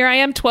 and here I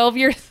am 12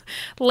 years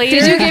later.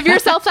 Did you give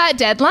yourself that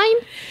deadline?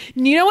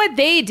 You know what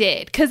they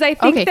did? Because I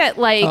think that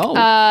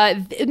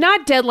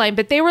not deadline,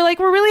 but they were like,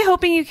 we're really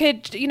hoping you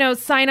could,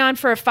 sign on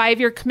for a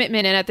 5-year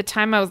commitment. And at the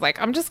time I was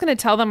like, I'm just going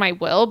to tell them I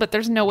will, but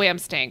there's no way I'm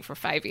staying for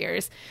 5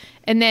 years.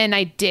 And then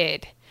I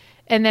did.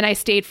 And then I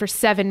stayed for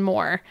 7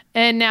 more.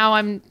 And now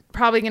I'm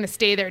probably going to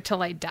stay there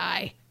till I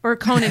die. Or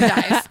Conan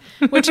dies.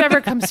 Whichever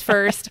comes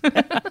first.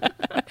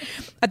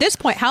 At this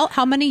point,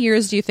 how many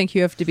years do you think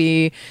you have to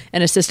be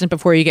an assistant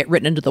before you get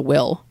written into the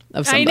will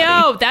of somebody? I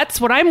know. That's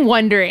what I'm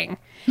wondering.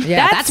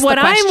 Yeah, that's what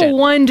I'm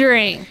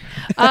wondering.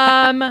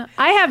 I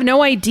have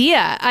no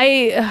idea.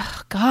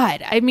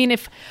 God. I mean,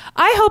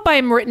 I hope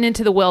I'm written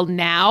into the will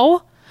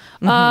now.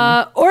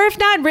 Or if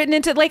not written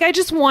into, I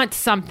just want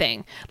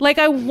something.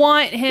 I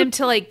want him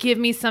to give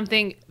me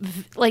something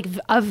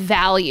of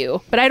value,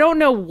 but I don't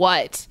know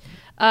what.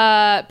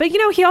 But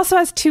he also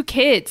has 2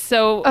 kids,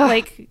 so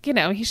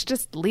he should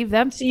just leave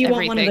them. So you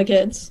everything. Want one of the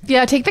kids?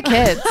 Yeah, take the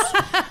kids.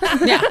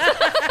 Yeah.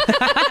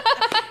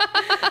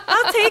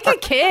 I'll take a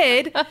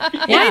kid.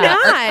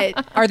 Why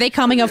not? Are they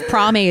coming of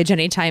prom age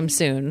anytime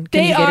soon?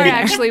 They are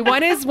actually.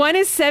 One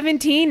is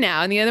 17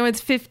 now, and the other one's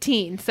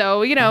 15. So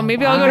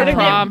maybe I'll go to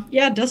prom.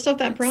 Yeah, dust off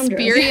that prom dress.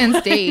 Experience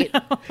date.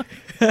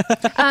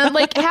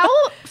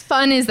 How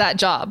fun is that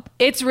job?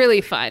 It's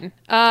really fun.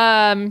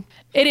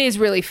 It is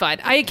really fun.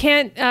 I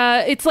can't.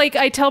 It's like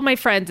I tell my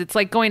friends, it's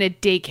like going to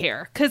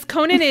daycare because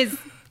Conan's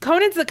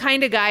the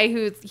kind of guy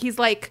he's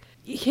like.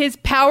 His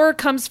power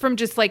comes from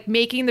just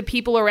making the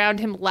people around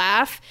him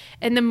laugh.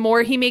 And the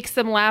more he makes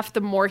them laugh,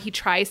 the more he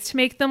tries to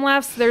make them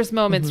laugh. So there's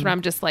moments where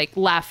I'm just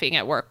laughing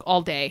at work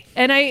all day.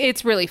 And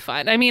it's really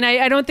fun. I mean,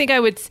 I don't think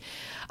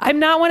I'm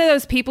not one of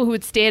those people who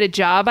would stay at a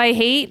job I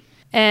hate.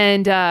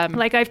 And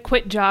I've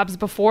quit jobs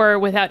before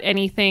without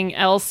anything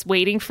else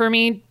waiting for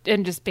me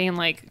and just being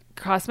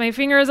cross my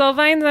fingers, I'll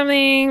find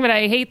something, but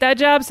I hate that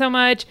job so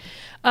much.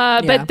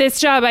 But this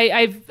job,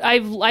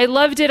 I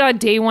loved it on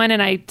day 1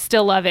 and I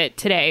still love it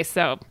today.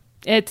 So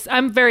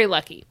I'm very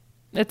lucky.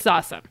 It's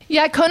awesome.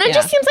 Yeah. Conan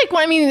just seems like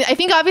one. I mean, I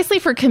think obviously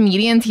for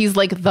comedians, he's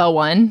the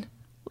one.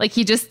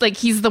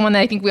 He's the one that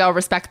I think we all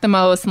respect the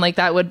most. And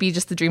that would be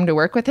just a dream to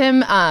work with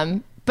him.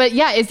 But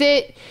yeah,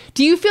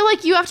 do you feel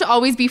like you have to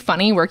always be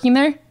funny working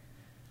there?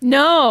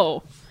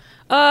 No.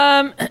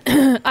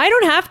 I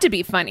don't have to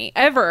be funny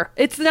ever.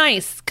 It's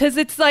nice because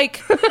it's and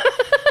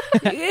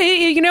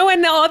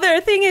the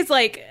other thing is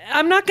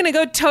I'm not going to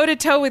go toe to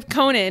toe with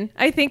Conan.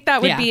 I think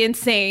that would be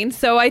insane.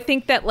 So I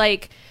think that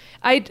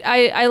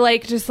I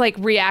like just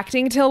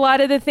reacting to a lot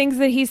of the things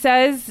that he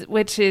says,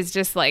 which is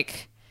just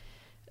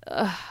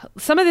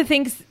some of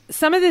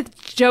the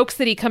jokes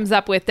that he comes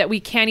up with that we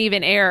can't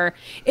even air.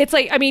 It's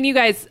you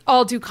guys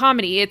all do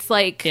comedy. It's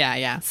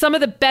some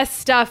of the best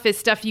stuff is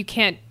stuff you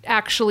can't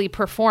actually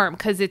perform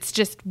because it's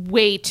just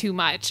way too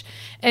much.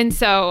 And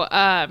so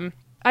I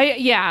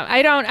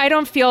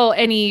don't feel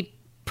any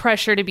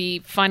pressure to be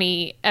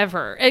funny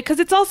ever because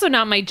it's also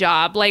not my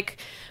job.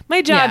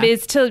 My job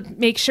is to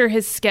make sure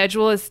his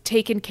schedule is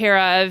taken care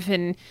of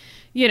and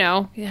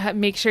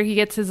make sure he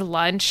gets his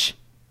lunch.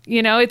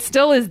 It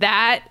still is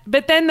that.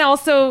 But then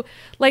also,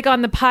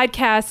 on the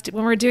podcast,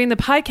 when we're doing the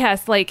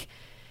podcast,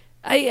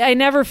 I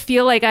never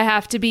feel like I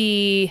have to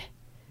be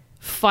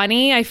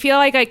funny. I feel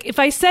like if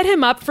I set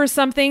him up for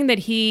something that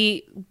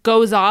he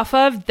goes off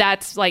of,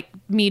 that's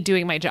me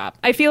doing my job.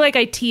 I feel like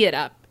I tee it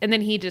up and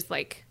then he just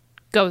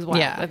goes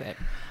wild with it.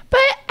 But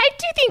I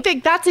do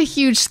think that's a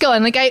huge skill.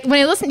 And when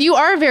I listen, you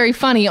are very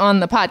funny on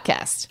the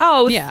podcast.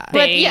 Oh, yeah.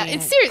 But yeah,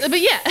 it's serious. But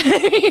yeah,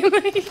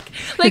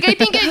 I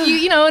think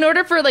in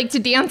order for to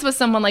dance with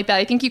someone like that,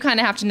 I think you kind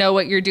of have to know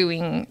what you're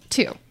doing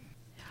too.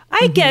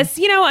 I guess,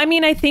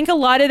 I think a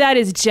lot of that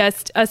is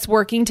just us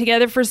working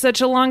together for such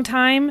a long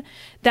time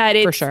that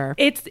it's, for sure.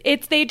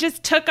 It's they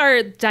just took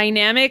our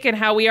dynamic and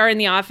how we are in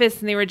the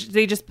office and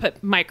they just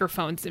put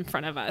microphones in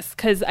front of us.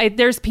 Cause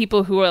there's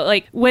people who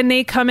are when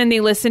they come and they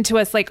listen to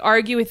us,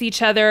 argue with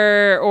each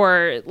other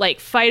or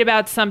fight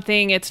about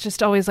something. It's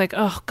just always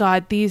oh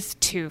God, these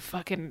two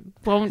fucking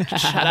won't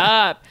shut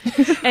up.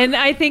 And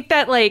I think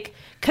that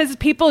cause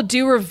people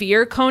do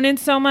revere Conan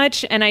so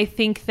much. And I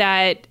think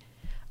that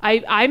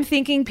I'm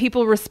thinking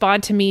people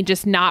respond to me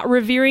just not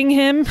revering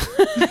him.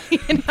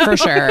 For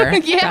sure.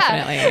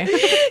 Yeah. Definitely.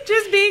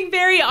 Just being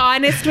very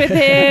honest with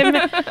him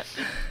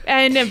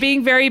and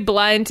being very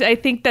blunt. I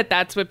think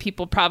that's what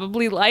people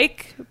probably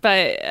like,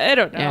 but I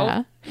don't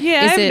know.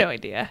 Yeah, I have no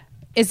idea.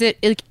 Is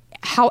it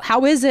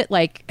how is it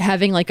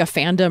having a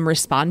fandom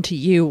respond to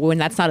you when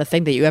that's not a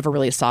thing that you ever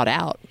really sought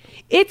out?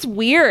 It's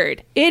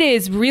weird. It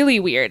is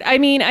really weird. I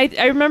mean,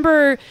 I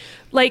remember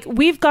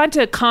we've gone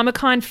to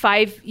Comic-Con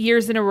 5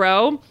 years in a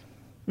row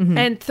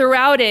and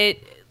throughout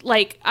it,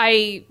 like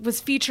I was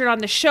featured on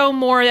the show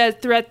more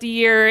throughout the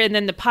year, and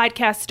then the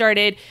podcast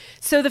started.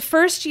 So the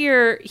first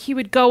year he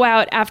would go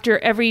out after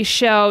every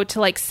show to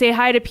like say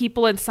hi to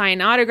people and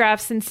sign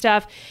autographs and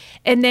stuff.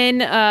 And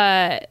then,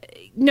 I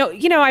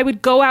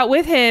would go out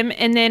with him,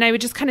 and then I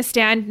would just kind of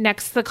stand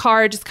next to the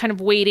car, just kind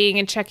of waiting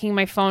and checking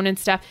my phone and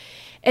stuff.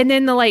 And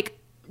then the like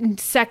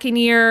second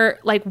year,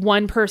 like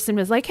one person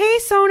was like, "Hey,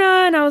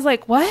 Sona," and I was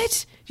like,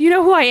 "What? Do you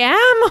know who I am?"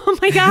 Oh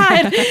my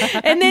God.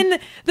 And then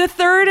the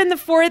third and the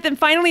fourth, and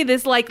finally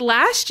this like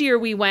last year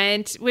we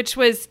went, which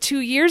was 2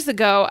 years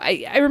ago.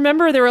 I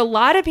remember there were a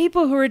lot of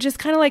people who were just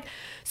kind of like,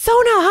 "Sona,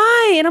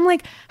 hi." And I'm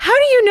like, "How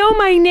do you know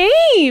my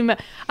name?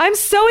 I'm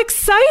so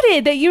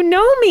excited that you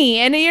know me."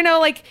 And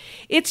like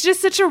it's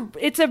just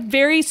it's a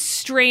very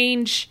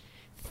strange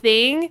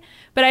thing.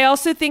 But I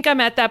also think I'm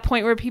at that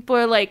point where people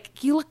are like,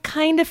 "You look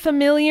kind of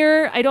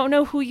familiar. I don't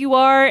know who you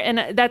are."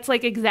 And that's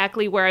like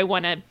exactly where I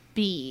want to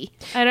be.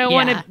 I don't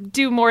want to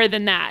do more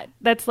than that.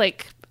 That's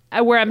like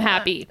where I'm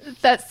happy.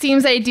 That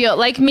seems ideal.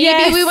 Like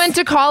maybe we went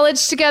to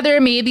college together.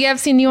 Maybe I've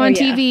seen you on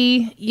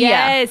TV.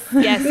 Yes.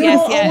 We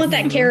all want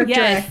that character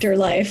actor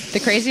life.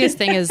 The craziest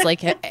thing is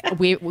like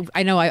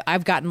I know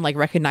I've gotten like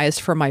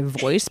recognized for my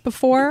voice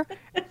before,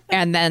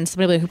 and then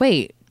somebody will be like,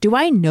 "Wait, do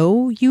I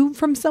know you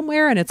from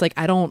somewhere?" And it's like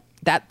I don't.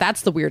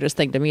 That's the weirdest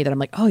thing to me, that I'm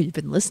like, "Oh, you've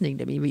been listening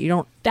to me, but you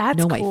don't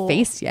know my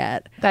face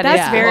yet."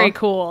 That's very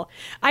cool.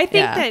 I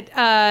think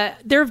that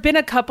there have been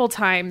a couple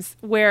times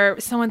where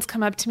someone's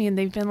come up to me and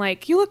they've been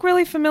like, "You look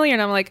really familiar,"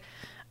 and I'm like,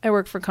 "I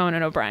work for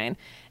Conan O'Brien."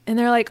 And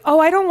they're like,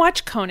 "Oh, I don't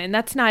watch Conan.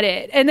 That's not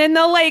it." And then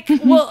they'll like,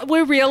 well,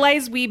 we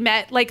realize we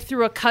met like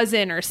through a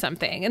cousin or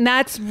something. And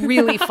that's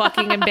really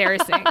fucking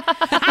embarrassing.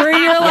 Where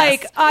you're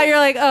like,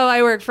 "Oh,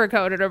 I work for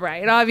Conan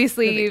O'Brien.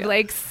 Obviously you've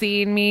like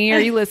seen me or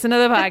you listen to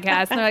the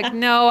podcast." And they're like,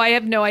 "No, I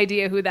have no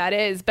idea who that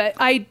is. But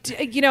I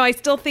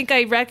still think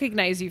I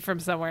recognize you from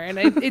somewhere."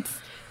 And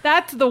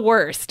that's the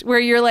worst, where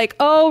you're like,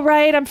 "Oh,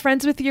 right, I'm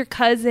friends with your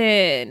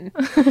cousin."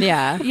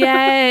 Yeah.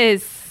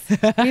 Yes.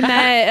 We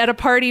met at a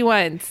party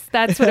once.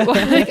 That's what it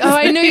was. Like, "Oh,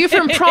 I knew you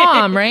from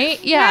prom, right?"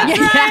 Yeah.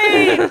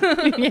 That's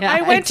right. Yeah,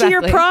 I went to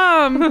your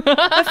prom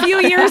a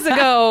few years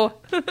ago.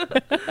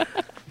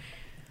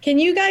 Can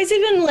you guys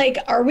even like,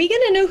 are we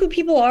going to know who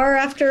people are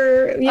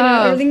after,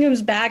 everything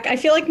comes back? I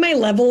feel like my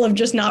level of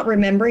just not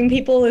remembering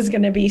people is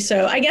going to be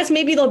so, I guess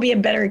maybe there'll be a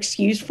better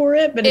excuse for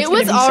it, but it's it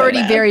was be already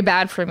so bad. very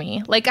bad for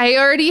me. Like I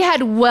already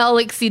had well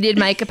exceeded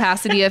my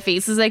capacity of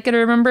faces I could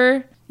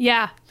remember.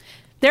 Yeah.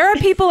 There are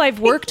people I've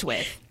worked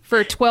with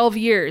for 12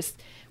 years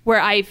where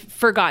I've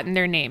forgotten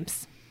their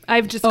names.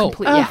 I've just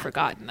completely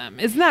forgotten them.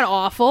 Isn't that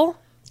awful?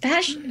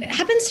 That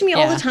happens to me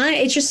all the time.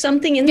 It's just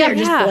something in there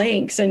just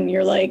blanks, and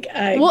you're like,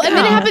 and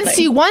then it happens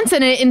to you once,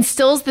 and it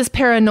instills this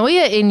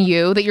paranoia in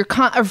you that you're,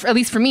 or at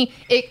least for me,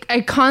 I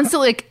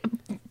constantly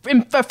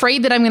am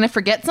afraid that I'm going to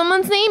forget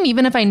someone's name,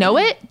 even if I know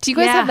it. Do you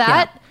guys have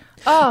that?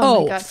 Yeah.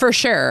 Oh my God. For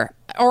sure.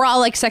 Or I'll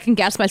like second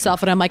guess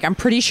myself, and I'm like, I'm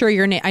pretty sure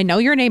your name. I know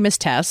your name is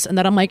Tess, and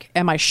then I'm like,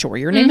 am I sure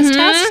your name is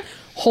Tess?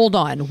 Hold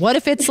on. What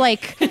if it's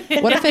like?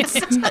 What if it's?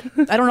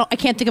 I don't know. I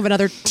can't think of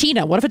another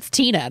Tina. What if it's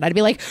Tina? And I'd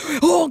be like,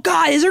 "Oh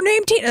God, is her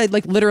name Tina?"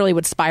 Like literally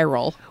would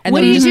spiral. And what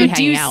then do you just do? be Do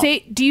hanging you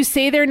out. do you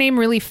say their name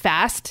really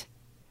fast?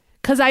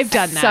 Because I've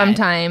done that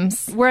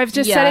sometimes, where I've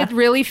just said it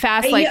really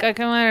fast, like I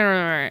don't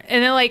remember,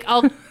 and then like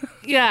I'll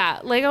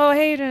like, "Oh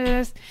hey,"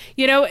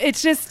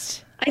 it's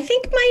just. I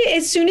think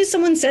as soon as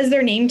someone says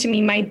their name to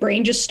me, my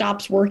brain just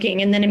stops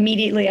working, and then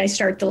immediately I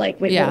start to like,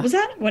 wait, what was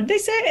that? What did they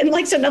say? And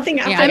like, so nothing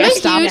after I'm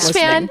that. a huge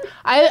fan.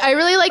 I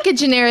really like a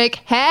generic,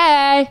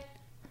 "Hey."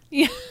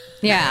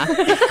 Yeah.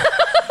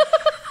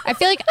 I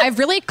feel like I've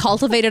really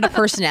cultivated a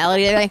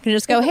personality that I can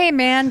just go, "Hey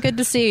man, good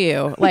to see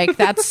you." Like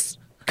that's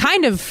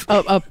kind of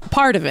a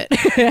part of it.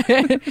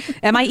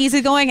 Am I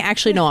easygoing?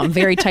 Actually, no, I'm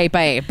very type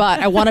A, but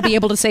I want to be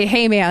able to say,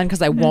 "Hey man,"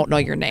 because I won't know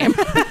your name.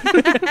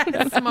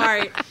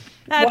 Smart.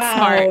 That's wow.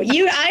 smart.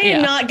 I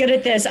am not good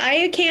at this.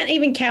 I can't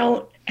even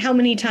count how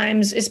many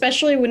times,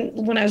 especially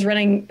when I was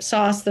running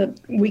Sauce, the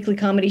weekly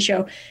comedy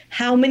show,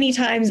 how many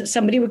times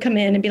somebody would come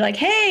in and be like,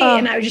 "Hey,"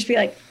 and I would just be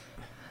like,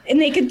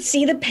 and they could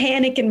see the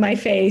panic in my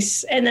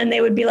face, and then they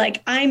would be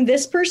like, "I'm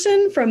this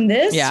person from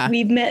this.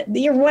 We've met,"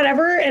 or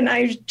whatever, and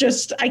I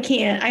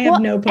can't. I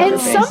have no poker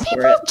face. And some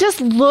people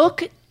just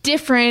look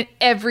different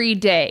every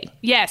day.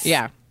 Yes.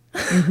 Yeah.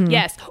 Mm-hmm.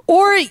 Yes.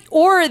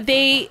 Or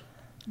they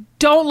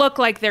don't look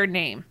like their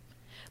name.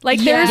 Like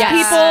there's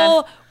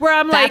people where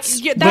I'm that's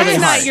like, that's really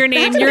not your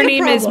name. Your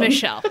name is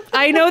Michelle.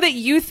 I know that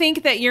you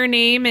think that your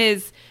name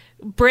is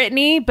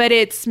Brittany, but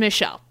it's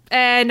Michelle.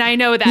 And I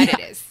know that it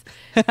is.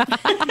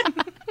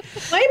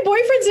 My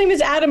boyfriend's name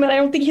is Adam, and I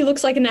don't think he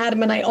looks like an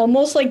Adam, and I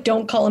almost like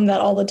don't call him that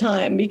all the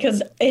time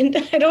because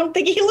I don't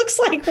think he looks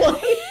like one.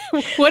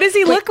 What does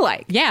he look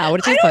like? Yeah,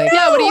 what does he look like?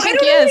 Yeah, what do you think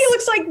I don't know he what is? he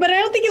looks like, but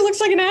I don't think he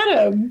looks like an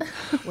Adam.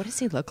 What does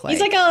he look like?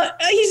 He's like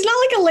he's not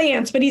like a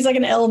Lance, but he's like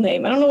an L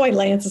name. I don't know why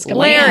Lance is coming.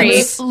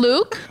 Larry.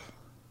 Luke?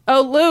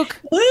 Oh,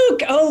 Luke.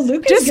 Luke. Oh,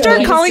 Luke. Just is start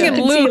good. calling him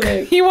Luke.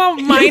 He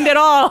won't mind at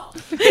all.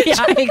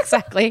 Yeah,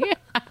 exactly.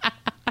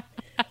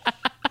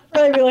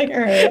 Probably be like, all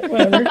right,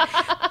 whatever.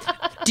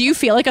 Do you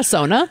feel like a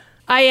Sona?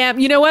 I am.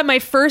 You know what? My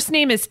first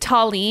name is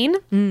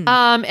Talene.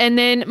 And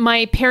then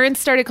my parents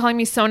started calling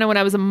me Sona when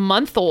I was a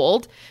month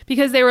old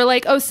because they were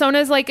like, oh,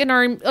 Sona's like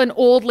an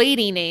old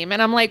lady name.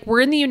 And I'm like, we're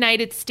in the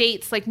United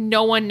States. Like,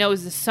 no one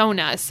knows a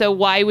Sona. So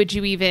why would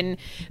you even...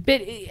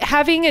 But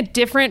having a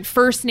different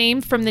first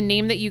name from the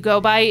name that you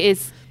go by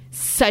is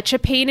such a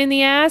pain in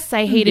the ass.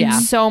 I hate it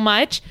so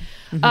much.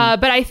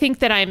 But I think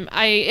that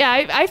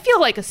I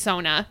feel like a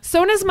Sona.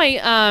 Sona's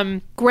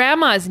my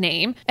grandma's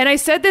name. And I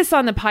said this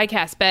on the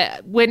podcast,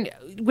 but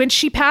when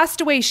she passed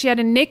away, she had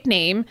a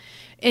nickname.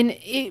 And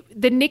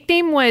the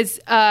nickname was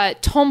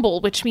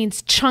Tumble, which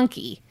means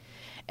chunky.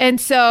 And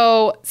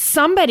so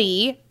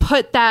somebody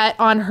put that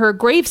on her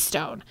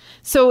gravestone.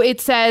 So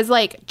it says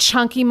like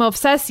Chunky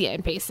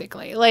Movsesian,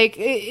 basically, like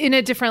in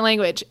a different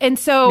language. And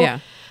so...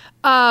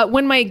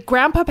 when my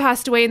grandpa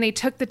passed away and they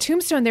took the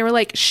tombstone, they were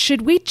like,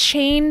 should we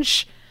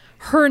change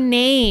her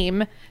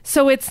name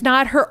so it's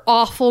not her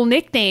awful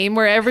nickname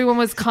where everyone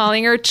was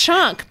calling her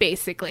Chunk,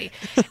 basically?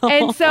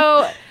 And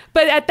so,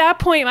 but at that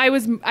point I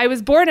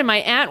was bored, and my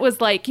aunt was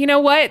like, you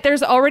know what?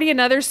 There's already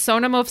another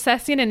Sona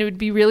Movsesian, and it would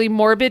be really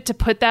morbid to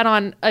put that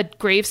on a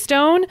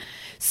gravestone.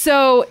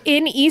 So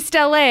in East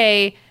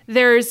LA,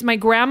 there's my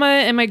grandma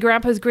and my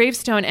grandpa's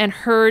gravestone, and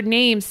her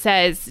name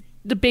says...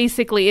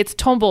 Basically, it's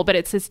Tumble, but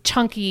it says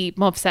Chunky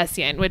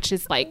Movsesian, which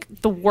is like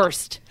the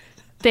worst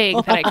thing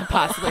that I could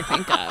possibly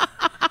think of.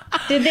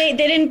 They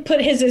didn't put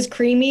his as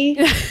creamy?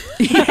 Hey,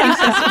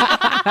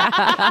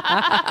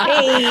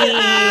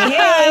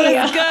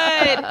 That was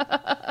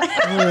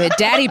good. Ooh,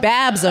 Daddy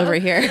Babs over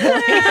here.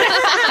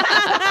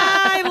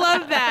 I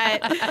love that.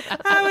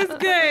 That was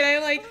good. I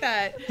like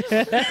that.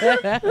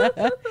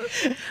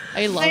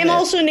 I love I am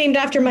also named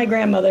after my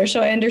grandmother, so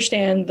I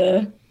understand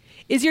the...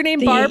 Is your name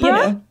Barbara?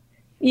 You know,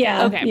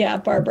 yeah, Okay. yeah,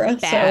 Barbara.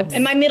 Babs. So,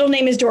 and my middle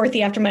name is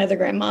Dorothy after my other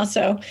grandma.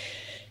 So,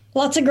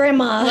 lots of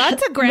grandma.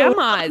 Lots of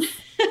grandmas.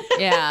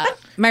 Yeah.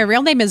 My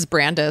real name is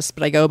Brandis,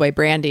 but I go by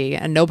Brandy,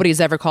 and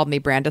nobody's ever called me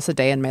Brandis a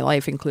day in my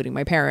life, including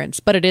my parents.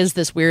 But it is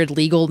this weird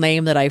legal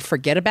name that I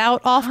forget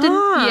about often.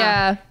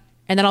 Yeah.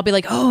 And then I'll be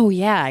like, oh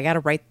yeah, I gotta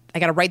write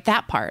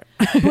that part.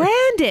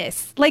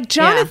 Brandis. Like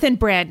Jonathan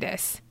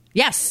Brandis.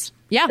 Yes.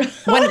 Yeah.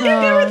 Oh, I've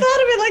never thought of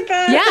it like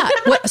that.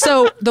 Yeah.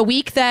 So the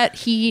week that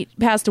he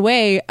passed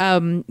away,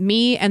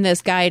 me and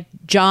this guy,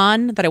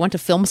 John, that I went to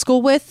film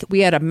school with, we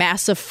had a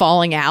massive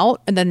falling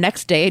out. And the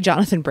next day,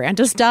 Jonathan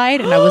Brandis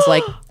died. And I was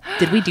like,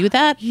 did we do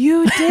that?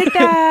 You did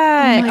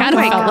that. I kind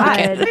of felt like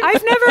it.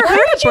 I've never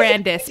heard of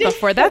Brandis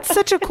before. That's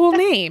such a cool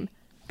name.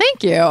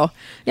 Thank you.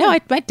 Yeah,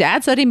 my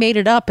dad said he made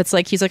it up. It's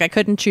like, he's like, I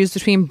couldn't choose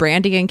between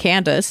Brandy and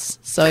Candace.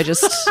 So I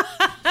just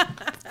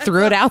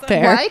threw it out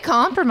there. Why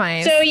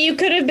compromise? So you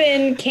could have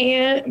been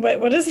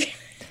what is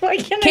why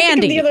can't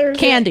Candy. I think of the other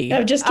Candy.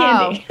 Oh, just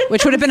Candy.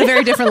 Which would have been a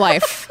very different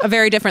life. A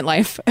very different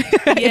life.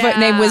 If my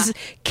name was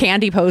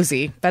Candy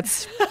Posey.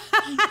 That's...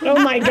 Oh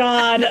my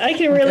God. I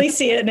can really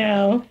see it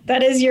now.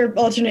 That is your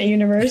alternate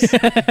universe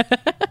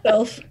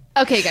self.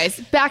 Okay, guys,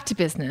 back to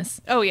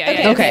business. Oh,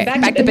 yeah. Okay.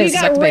 Back to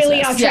business. We got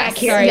really off track Yes,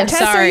 here. sorry. Yes.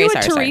 Tessa, are you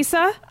a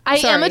Teresa? I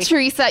am a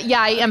Teresa.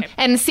 Yeah, I am.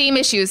 And same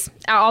issues,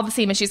 all the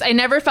same issues. I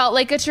never felt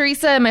like a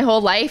Teresa in my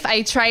whole life.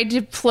 I tried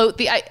to float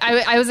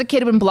I was a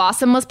kid when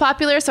Blossom was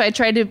popular, so I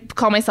tried to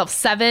call myself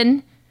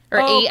 7 or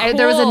 8.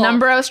 There was a cool.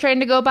 number I was trying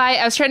to go by.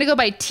 I was trying to go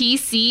by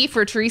TC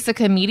for Teresa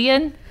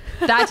Comedian.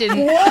 That didn't.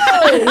 Whoa,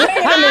 wait a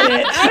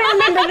minute. I don't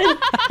remember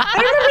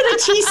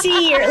the TC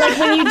year, like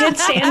when you did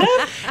stand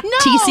up. No,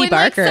 TC in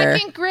Barker.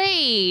 like 2nd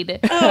grade.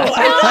 Oh,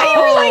 I thought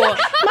you were like,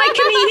 my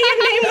comedian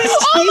name was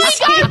TC. Oh my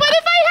God, what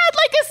if I had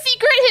like a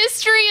secret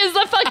history as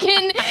a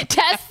fucking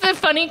Tess the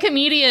funny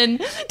comedian?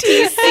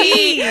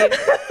 TC.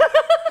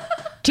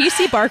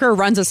 TC Barker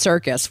runs a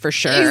circus for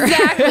sure.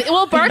 Exactly.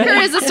 Well, Barker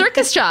is a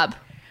circus job.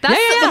 That's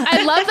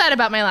I love that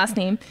about my last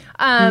name.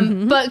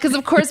 But because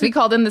of course we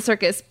called him the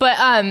circus. But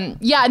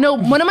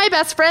one of my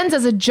best friends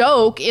as a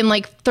joke in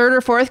like 3rd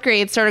or 4th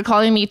grade started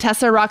calling me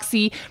Tessa,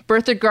 Roxy,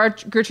 Bertha,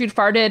 Gertrude,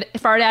 Fardad,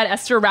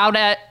 Esther,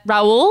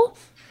 Raul.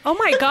 Oh,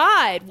 my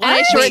God. What? And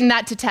I shortened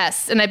that to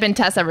Tess, and I've been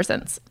Tess ever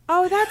since.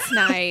 Oh, that's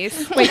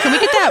nice. Wait, can we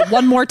get that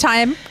one more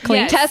time?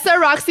 Clean. Yes. Tessa,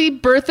 Roxy,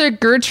 Bertha,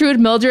 Gertrude,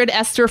 Mildred,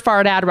 Esther,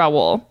 Fardad,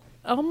 Raul.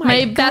 Oh,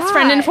 My best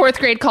friend in 4th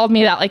grade called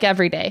me that like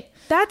every day.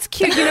 That's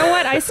cute. You know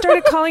what? I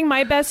started calling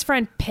my best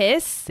friend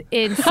Piss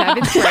in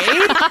 7th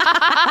grade.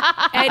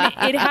 And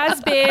it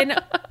has been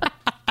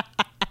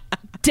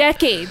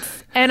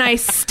decades. And I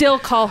still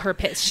call her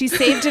Piss. She's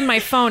saved in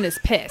my phone as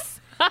Piss.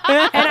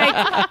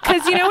 And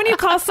because you know when you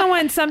call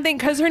someone something,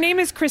 because her name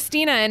is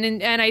Christina,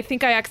 and I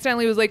think I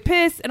accidentally was like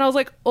Piss, and I was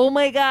like, oh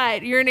my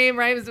God, your name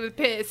rhymes with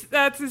Piss.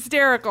 That's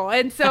hysterical.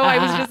 And so I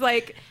was just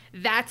like,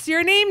 that's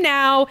your name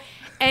now.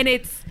 And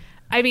it's,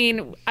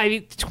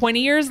 20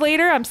 years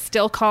later, I'm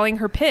still calling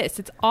her Piss.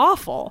 It's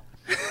awful.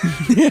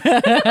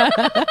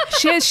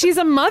 She's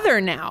a mother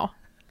now.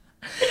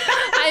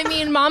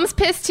 Mom's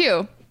pissed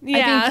too.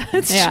 Yeah,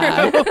 that's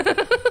true.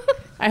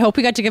 I hope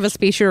we got to give a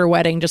speech at her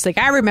wedding. Just like,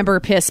 I remember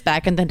Piss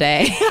back in the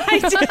day.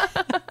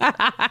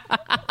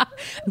 I'm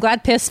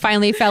glad Piss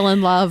finally fell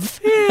in love.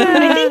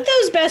 I think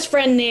those best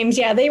friend names,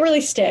 they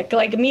really stick.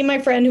 Like me and my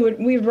friend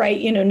we would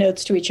write,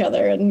 notes to each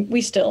other, and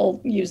we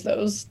still use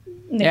those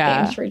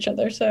nicknames for each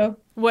other. So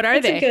what are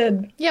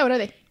they? What are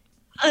they?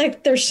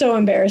 They're so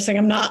embarrassing.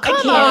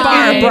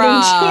 I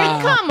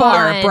can't.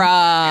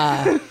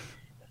 Barbara.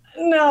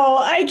 No,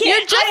 I can't.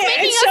 You're just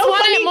making us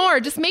want it more.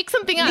 Just make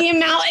something up.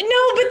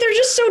 No, but they're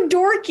just so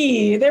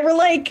dorky. They were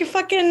like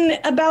fucking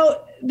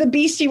about the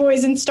Beastie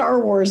Boys and Star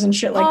Wars and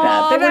shit like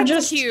that. They were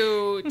just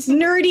cute.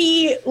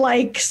 Nerdy, All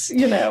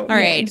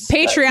right.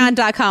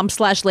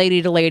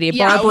 Patreon.com/lady2lady.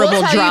 Barbara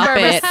will drop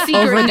it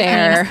over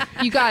there.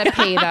 You gotta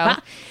pay though.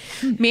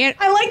 Man,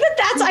 I like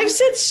that. I've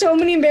said so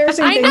many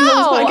embarrassing things on this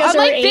podcast. I'm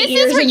like, this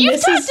is where you've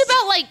talked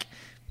about like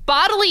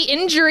bodily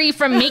injury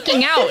from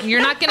making out, and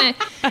you're not gonna.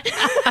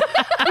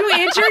 You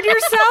injured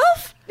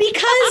yourself?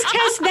 Because,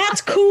 Tess,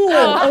 that's cool,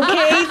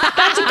 okay?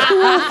 That's a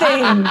cool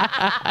thing.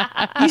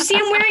 You see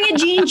I'm wearing a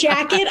jean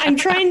jacket? I'm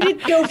trying to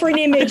go for an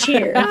image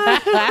here.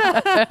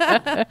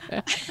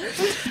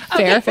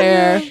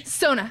 Fair.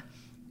 Sona,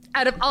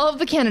 out of all of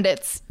the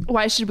candidates,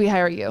 why should we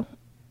hire you?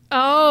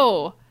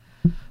 Oh,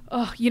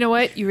 you know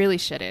what? You really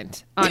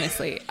shouldn't.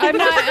 Honestly, I'm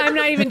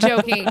not even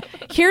joking.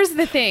 Here's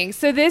the thing.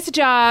 So this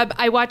job,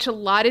 I watch a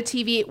lot of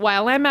TV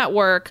while I'm at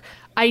work.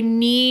 I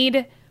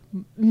need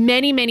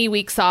many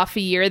weeks off a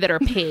year that are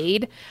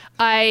paid.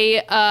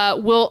 I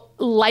will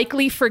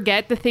likely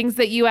forget the things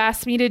that you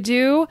asked me to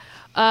do.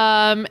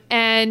 I'm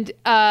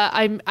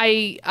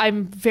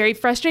very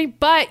frustrated.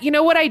 But you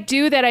know what I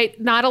do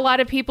that not a lot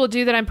of people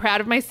do that I'm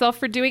proud of myself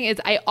for doing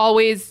is I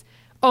always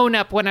own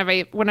up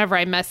whenever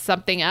I mess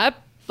something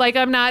up. Like,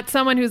 I'm not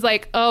someone who's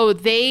like, oh,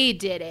 they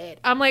did it.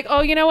 I'm like,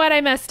 oh, you know what?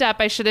 I messed up.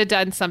 I should have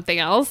done something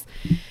else.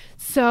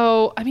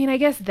 So, I mean, I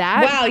guess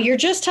that. Wow, you're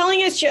just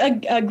telling us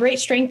a great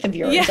strength of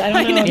yours. Yeah,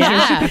 I don't know.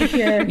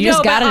 You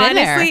just got it in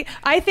there. Honestly,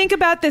 I think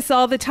about this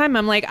all the time.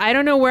 I'm like, I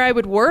don't know where I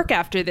would work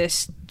after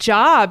this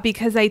job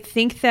because I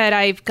think that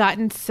I've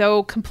gotten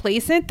so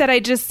complacent that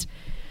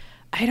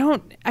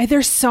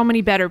there's so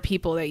many better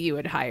people that you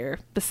would hire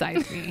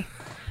besides me.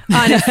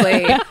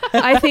 Honestly,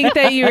 I think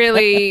that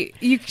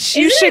you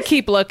should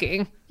keep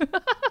looking.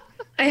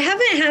 I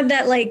haven't had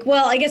that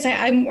I guess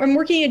I'm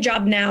working a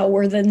job now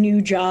where the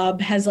new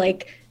job has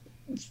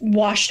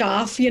washed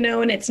off,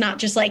 and it's not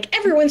just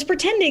everyone's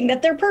pretending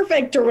that they're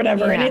perfect or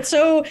whatever. Yeah. And it's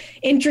so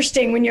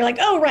interesting when you're like,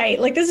 oh, right,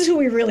 this is who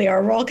we really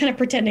are. We're all kind of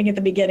pretending at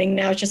the beginning.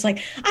 Now it's just I'm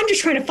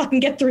just trying to fucking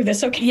get through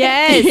this. Okay.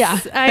 Yes. Yeah.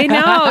 I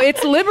know.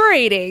 It's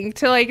liberating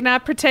to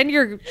not pretend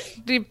you're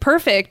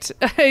perfect.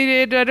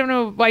 I don't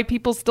know why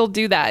people still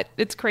do that.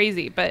 It's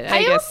crazy, but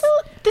I guess.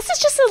 This is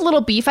just a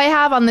little beef I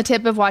have on the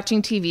tip of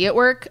watching TV at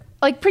work.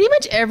 Pretty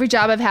much every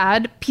job I've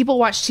had, people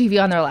watch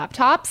TV on their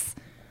laptops.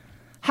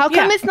 How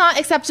come it's not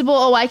acceptable?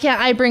 Oh, why can't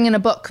I bring in a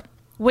book?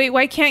 Wait,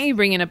 why can't you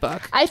bring in a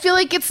book? I feel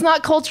like it's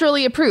not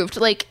culturally approved.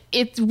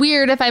 It's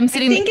weird if I'm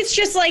sitting. I think it's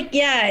just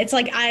it's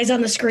eyes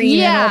on the screen.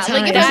 Yeah, all the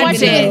time. if I'm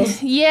watching.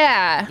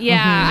 Yeah.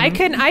 Yeah,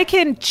 mm-hmm. I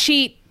can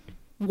cheat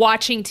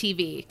watching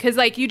TV because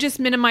you just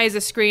minimize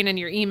the screen and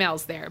your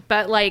email's there.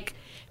 But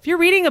if you're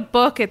reading a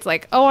book, it's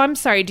oh, I'm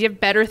sorry. Do you have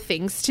better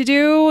things to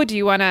do? Do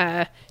you want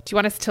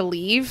us to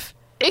leave?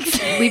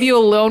 Leave you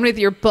alone with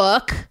your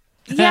book?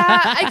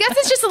 Yeah, I guess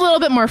it's just a little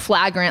bit more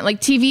flagrant.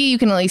 TV, you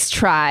can at least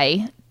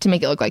try to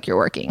make it look like you're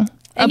working.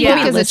 A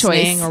book is a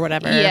choice or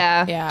whatever.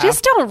 Yeah.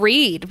 Just don't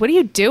read. What are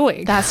you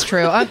doing? That's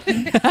true.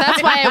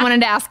 That's why I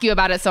wanted to ask you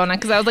about it, Sona,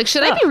 because I was like,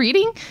 should I be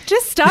reading?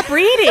 Just stop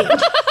reading.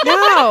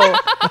 No.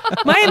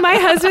 My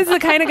husband's the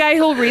kind of guy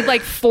who'll read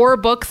 4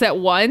 books at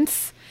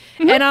once.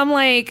 Mm-hmm. And I'm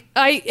like,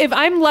 if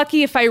I'm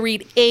lucky if I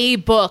read a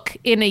book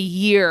in a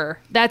year,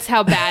 that's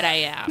how bad I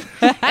am.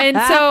 And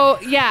so,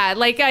 yeah,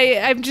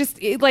 I'm just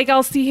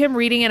I'll see him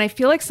reading and I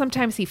feel like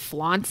sometimes he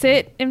flaunts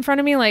it in front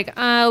of me.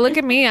 Look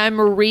at me,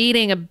 I'm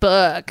reading a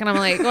book. And I'm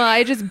like, well,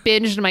 I just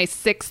binged my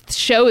 6th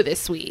show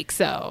this week.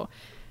 So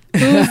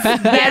who's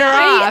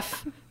better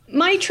off?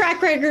 My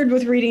track record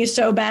with reading is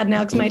so bad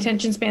now because my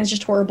attention span is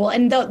just horrible.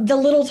 And the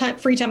little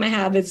free time I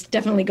have is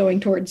definitely going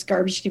towards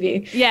garbage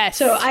TV. Yes.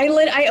 So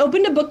I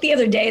opened a book the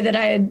other day that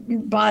I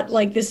had bought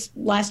this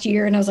last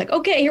year. And I was like,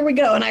 okay, here we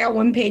go. And I got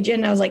 1 page in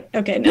and I was like,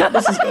 okay, no,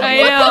 this is good.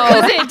 I know. What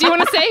book was it? Do you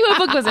want to say what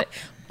book was it?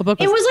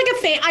 It was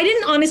I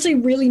didn't honestly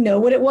really know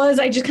what it was.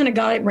 I just kind of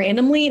got it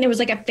randomly, and it was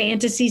a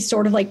fantasy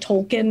sort of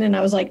Tolkien, and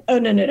I was like, oh,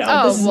 no,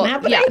 this isn't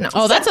happening. Yeah, no.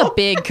 Oh, that's a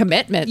big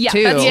commitment,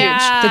 too. That's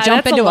huge. To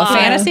jump into a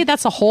fantasy,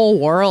 that's a whole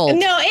world.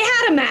 No,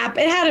 it had a map.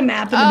 It had a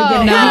map in the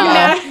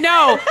beginning.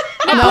 No.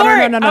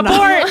 Abort.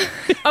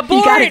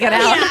 You gotta get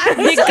out.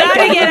 Yeah, you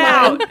gotta get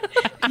out.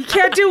 You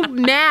can't do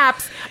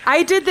maps.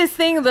 I did this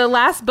thing, the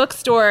last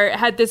bookstore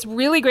had this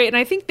really great, and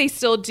I think they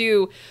still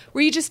do,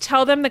 where you just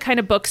tell them the kind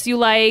of books you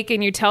like,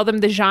 and you tell them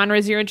the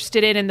genres you're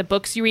interested in and the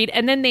books you read,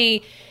 and then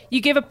you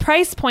give a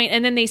price point,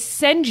 and then they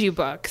send you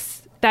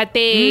books. that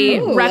they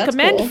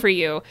recommend cool. for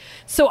you.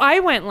 So I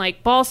went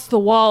like balls to the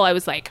wall. I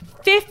was like,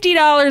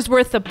 $50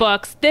 worth of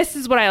books. This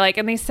is what I like.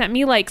 And they sent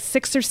me like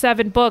 6 or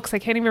 7 books. I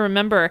can't even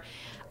remember.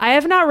 I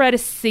have not read a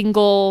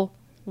single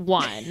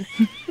one.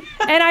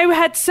 And I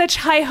had such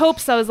high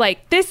hopes. I was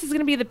like, this is going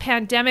to be the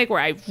pandemic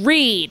where I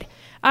read.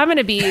 I'm going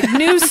to be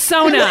new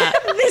Sona.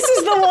 This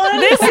is the one.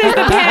 This is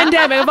the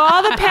pandemic. Of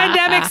all the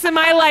pandemics in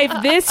my life,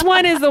 this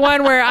one is the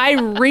one where I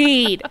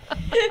read.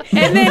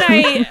 And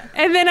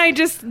then I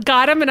just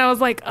got them and I was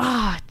like,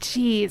 oh,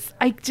 geez.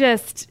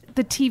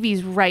 The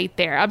TV's right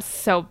there. I'm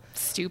so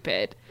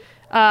stupid.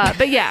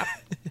 But yeah.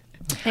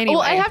 Anyway.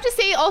 Well, I have to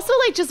say also,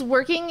 like, just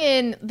working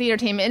in the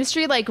entertainment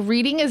industry, like,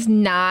 reading is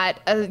not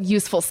a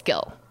useful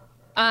skill.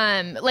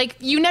 Like,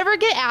 you never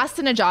get asked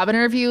in a job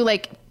interview,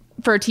 like,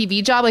 for a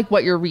TV job, like,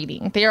 what you're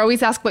reading. They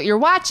always ask what you're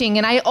watching,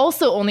 and I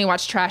also only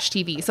watch trash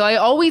TV. So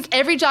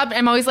every job,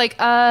 I'm always like,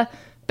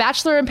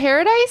 Bachelor in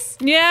Paradise?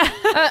 Yeah. Like,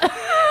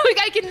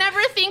 I can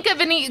never think of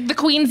The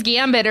Queen's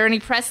Gambit or any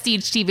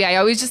prestige TV. I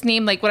always just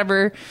name, like,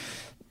 whatever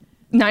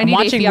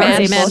 90 Day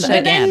Fiancé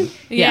again.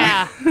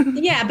 Yeah.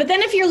 Yeah, but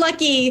then if you're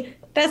lucky,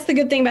 that's the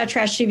good thing about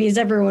trash TV is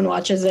everyone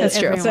watches it. That's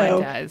true.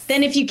 So does.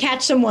 then if you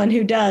catch someone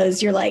who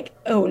does, you're like,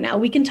 oh, now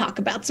we can talk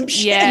about some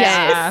shit.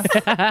 Yeah.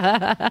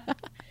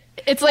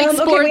 It's like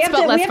sports,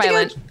 but less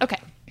violent. Okay.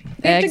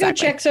 We have to go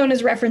check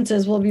Sona's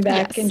references. We'll be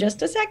back in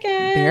just a second.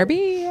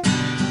 BRB.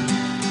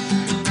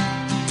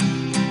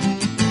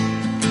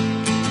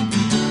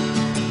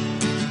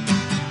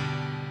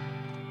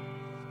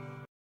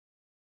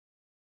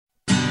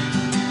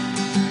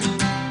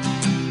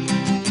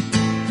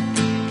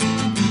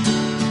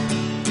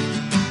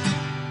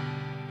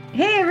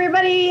 Hey,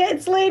 everybody.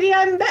 It's Lady.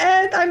 I'm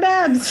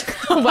Babs.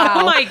 Wow.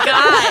 Oh my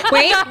God.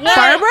 Wait,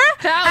 Barbara?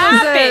 That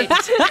was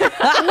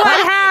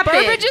What happened?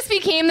 Barbara just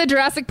became the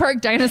Jurassic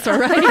Park dinosaur,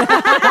 right?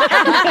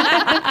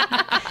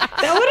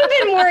 That would have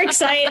been more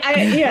exciting.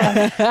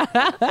 It would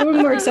have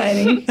been more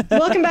exciting.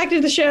 Welcome back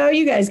to the show.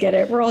 You guys get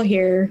it. We're all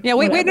here. Yeah,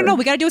 wait, Whatever. no.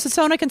 We got to do it so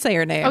Sona can say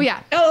her name. Oh,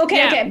 yeah. Oh, okay,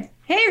 Yeah. okay.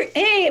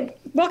 Hey,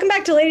 welcome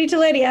back to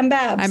Lady. I'm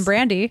Babs. I'm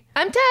Brandy.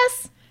 I'm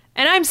Tess.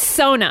 And I'm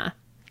Sona.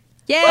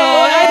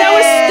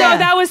 Yeah.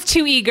 That was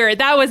too eager.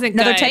 That wasn't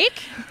Another good.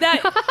 take?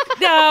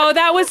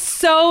 That was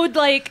so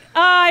like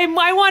I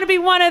want to be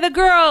one of the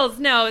girls.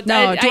 No, do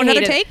I another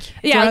hate it. take?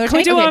 Yeah, can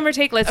we do one more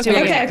take? Let's do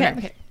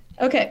it.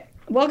 Okay.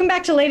 Welcome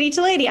back to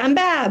Lady. I'm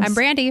Babs. I'm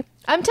Brandy.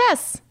 I'm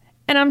Tess.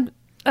 And I'm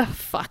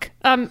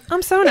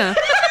Sona.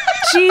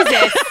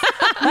 Jesus.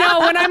 No,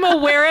 when I'm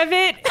aware of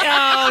it.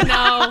 Oh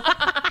no.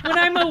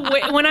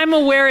 When I'm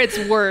aware, it's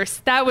worse.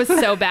 That was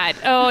so bad.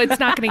 Oh, it's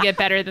not going to get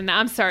better than that.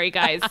 I'm sorry,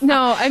 guys.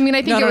 No, I mean,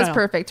 I think it was no.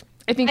 perfect.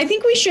 I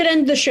think we should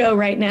end the show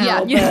right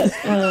now. Yeah.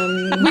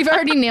 But, we've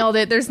already nailed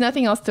it. There's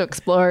nothing else to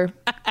explore.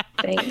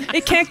 thanks.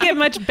 It can't get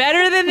much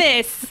better than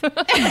this.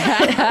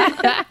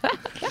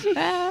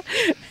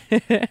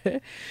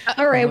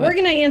 All right, we're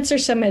going to answer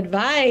some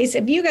advice.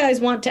 If you guys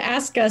want to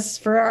ask us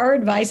for our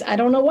advice, I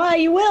don't know why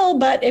you will,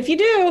 but if you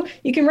do,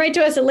 you can write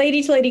to us at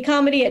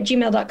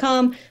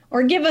ladytoladycomedy@gmail.com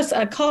or give us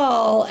a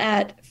call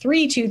at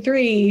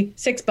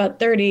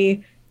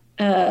 323-6-30.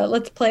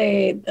 Let's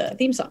play the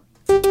theme song.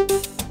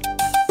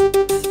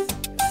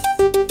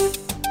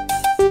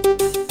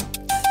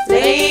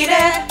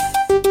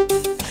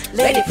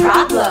 Lady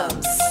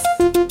problems.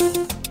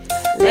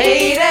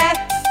 Lady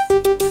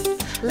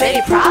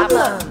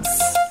problems.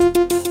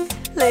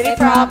 Lady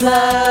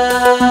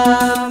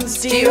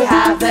problems. Do you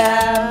have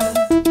them?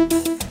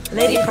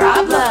 Lady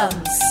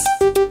problems.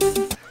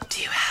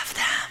 Do you have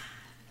them?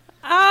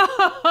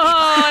 Oh,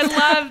 I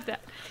love that.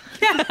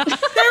 Yeah,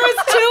 there was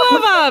 2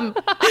 of them.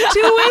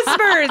 2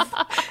 whispers.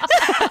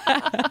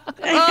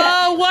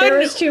 Oh, There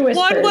was 2 whispers.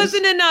 One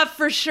wasn't enough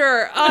for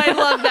sure. Oh, I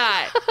love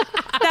that.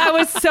 That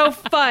was so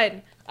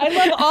fun. I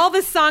love all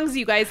the songs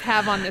you guys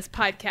have on this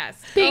podcast.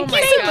 Thank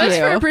you so much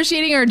for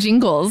appreciating our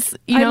jingles.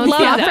 I It's love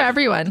not them. for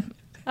everyone.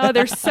 Oh,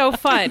 they're so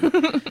fun.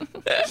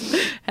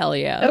 Hell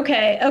yeah.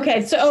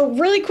 Okay. So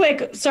really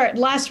quick, sorry,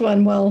 last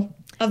one. Well,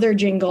 other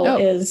jingle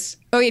is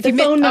if the you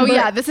phone number. Oh,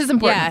 yeah, this is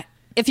important. Yeah.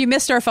 If you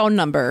missed our phone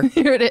number,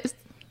 Here it is.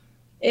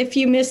 If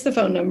you missed the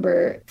phone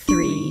number,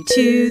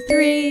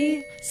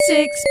 323-6-30.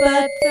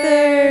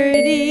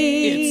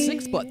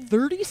 it's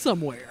 6'30"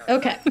 somewhere.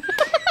 okay.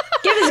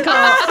 Give us a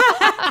call.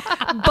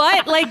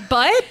 Butt, like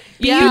butt?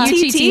 Yeah.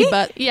 B-U-T-T?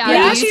 But Yeah,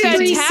 That's you two,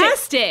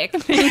 fantastic. Oh,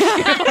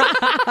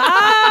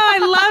 I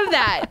love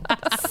that.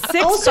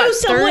 6 Also butt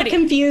somewhat 30.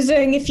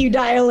 confusing if you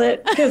dial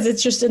it because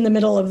it's just in the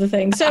middle of the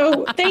thing.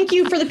 So thank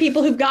you for the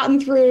people who've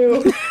gotten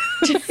through,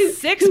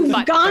 6 who've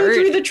butt gone 30.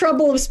 through the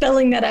trouble of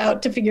spelling that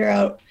out to figure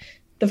out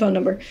the phone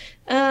number.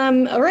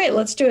 All right,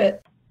 let's do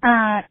it.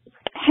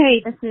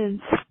 Hey, this is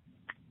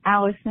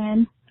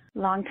Allison,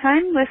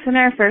 longtime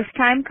listener, first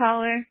time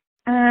caller.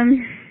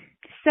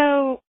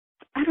 So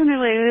I don't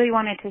really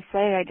wanted to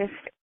say,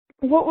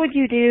 what would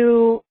you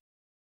do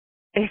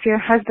if your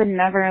husband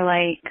never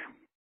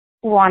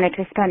wanted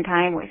to spend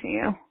time with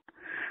you?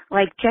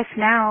 Like just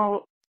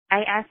now,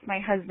 I asked my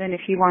husband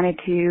if he wanted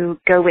to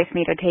go with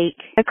me to take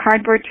the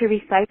cardboard to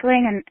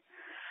recycling, and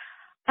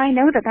I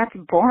know that that's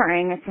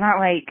boring. It's not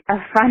like a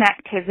fun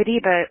activity,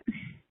 but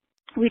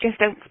we just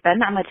don't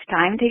spend that much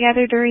time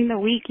together during the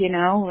week, you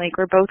know? Like,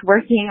 we're both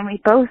working and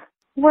we both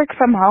work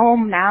from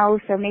home now,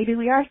 so maybe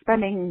we are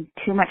spending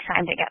too much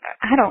time together.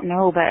 I don't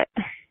know, but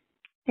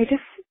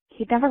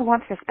he never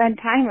wants to spend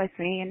time with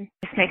me, and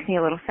it just makes me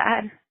a little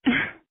sad.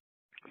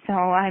 So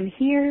I'm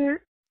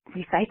here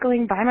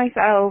recycling by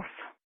myself,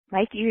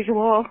 like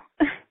usual.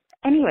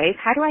 Anyways,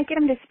 how do I get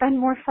him to spend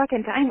more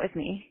fucking time with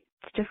me?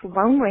 It's just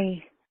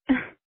lonely.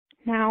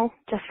 Now,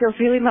 just feels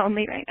really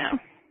lonely right now.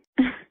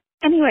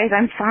 Anyways,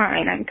 I'm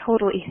fine. I'm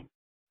totally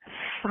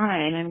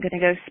fine. I'm gonna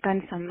go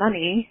spend some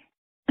money.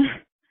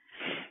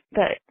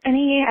 But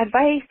any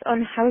advice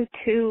on how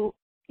to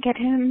get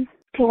him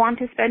to want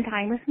to spend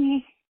time with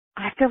me?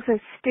 I feel so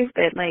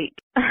stupid, like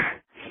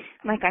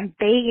I'm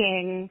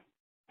begging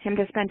him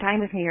to spend time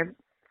with me or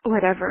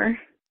whatever.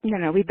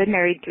 No, we've been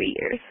married 3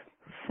 years,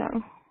 so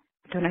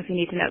don't know if you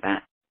need to know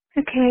that.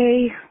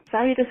 Okay,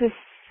 sorry this is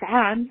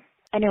sad.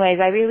 Anyways,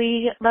 I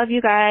really love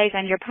you guys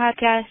and your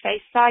podcast. I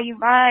saw you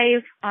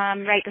live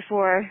right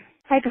before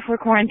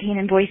quarantine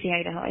in Boise,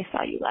 Idaho. I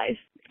saw you live.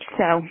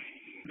 So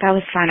that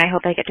was fun. I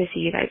hope I get to see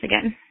you guys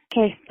again.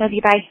 Okay, love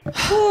you. Bye.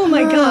 Oh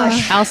my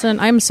gosh. Allison,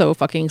 I'm so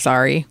fucking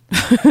sorry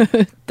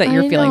that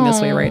you're feeling this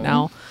way right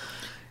now.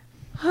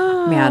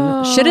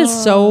 Man, shit is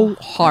so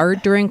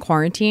hard during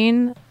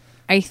quarantine.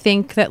 I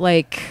think that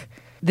like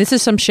this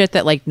is some shit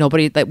that like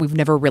that we've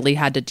never really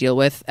had to deal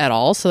with at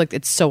all. So like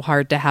it's so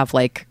hard to have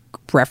like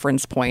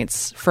reference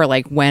points for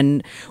like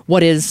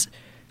what is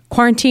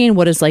quarantine,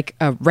 what is like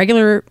a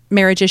regular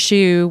marriage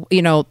issue,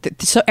 you know,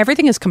 so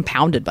everything is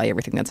compounded by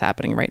everything that's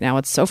happening right now.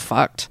 It's so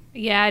fucked.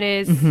 Yeah, it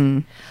is. Mm-hmm.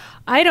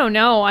 I don't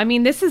know. I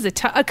mean, this is a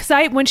tough,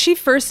 because when she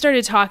first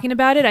started talking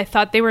about it, I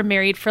thought they were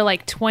married for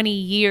like 20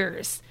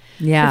 years.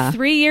 Yeah. But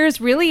 3 years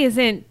really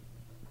isn't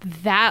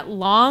that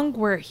long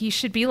where he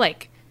should be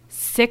like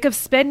sick of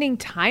spending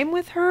time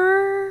with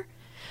her.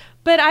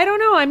 But I don't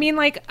know. I mean,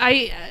 like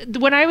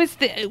when I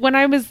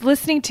was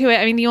listening to it,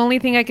 I mean, the only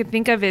thing I could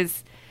think of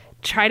is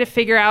try to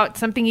figure out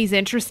something he's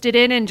interested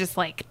in and just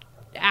like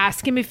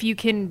ask him if you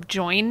can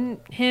join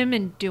him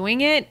in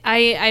doing it.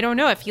 I don't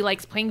know if he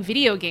likes playing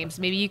video games.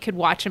 Maybe you could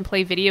watch him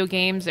play video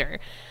games, or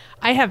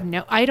I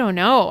don't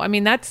know. I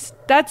mean, that's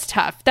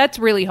tough. That's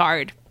really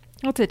hard.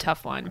 That's a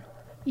tough one.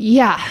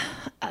 Yeah.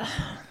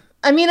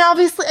 I mean,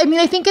 obviously,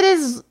 I think it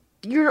is,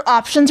 your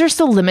options are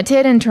still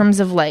limited in terms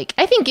of like,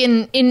 I think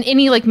in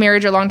any like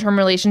marriage or long-term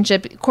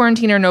relationship,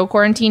 quarantine or no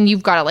quarantine,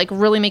 you've got to like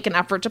really make an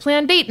effort to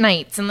plan date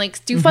nights and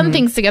like do fun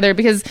things together,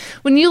 because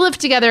when you live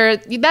together,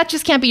 that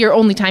just can't be your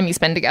only time you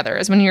spend together,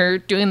 is when you're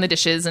doing the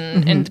dishes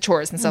and the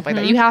chores and stuff like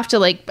that. You have to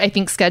like, I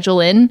think,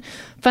 schedule in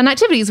fun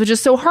activities, which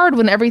is so hard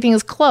when everything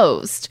is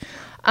closed.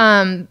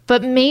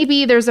 But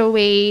maybe there's a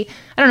way,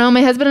 I don't know,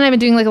 my husband and I have been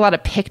doing like a lot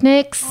of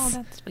picnics,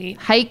 that's sweet,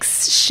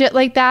 hikes, shit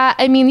like that.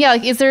 I mean, yeah,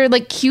 like, is there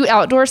like cute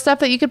outdoor stuff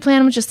that you could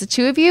plan with just the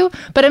two of you?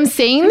 But I'm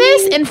saying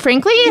this, and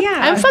frankly,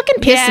 I'm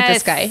fucking pissed at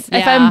this guy,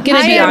 if I'm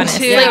gonna be honest.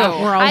 Too.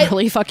 Like, we're all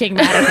really fucking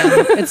mad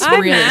at him. It's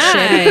really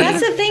shitty.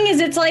 That's the thing, is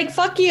it's like,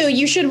 fuck you.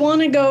 You should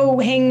want to go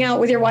hang out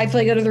with your wife,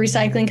 like go to the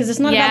recycling, because it's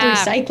not about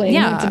the recycling.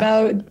 Yeah. It's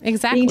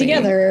about being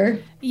together.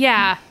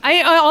 Yeah.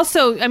 I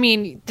also, I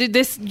mean,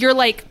 you're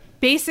like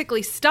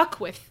basically stuck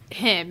with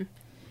him.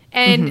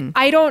 And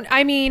I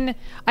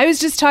was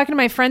just talking to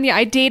my friend.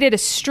 I dated a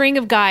string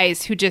of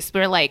guys who just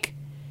were like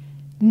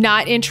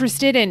not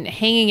interested in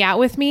hanging out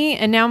with me.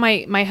 And now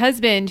my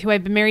husband, who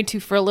I've been married to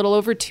for a little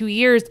over 2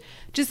 years,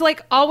 just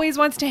like always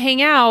wants to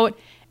hang out.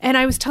 And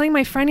I was telling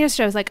my friend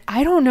yesterday, I was like,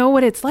 I don't know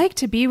what it's like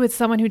to be with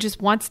someone who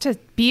just wants to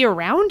be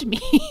around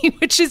me,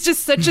 which is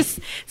just such a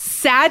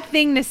sad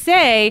thing to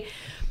say.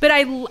 But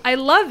I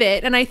love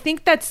it. And I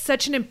think that's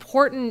such an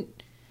important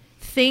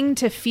thing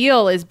to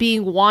feel, is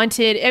being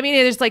wanted. I mean,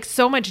 there's like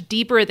so much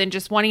deeper than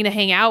just wanting to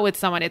hang out with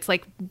someone. It's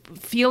like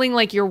feeling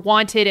like you're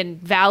wanted and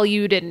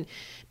valued, and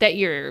that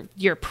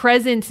your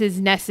presence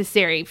is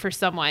necessary for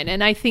someone.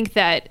 And I think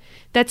that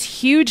that's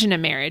huge in a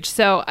marriage.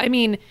 So, I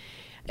mean,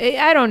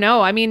 I don't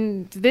know. I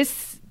mean,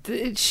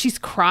 she's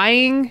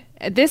crying.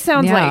 This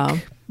sounds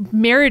like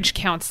marriage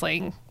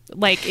counseling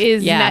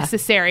is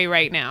necessary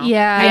right now.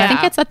 I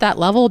think it's at that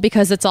level,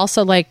 because it's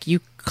also like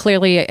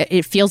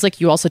it feels like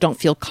you also don't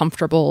feel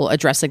comfortable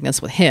addressing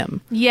this with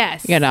him.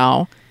 Yes. You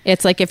know,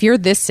 it's like if you're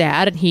this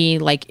sad and he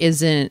like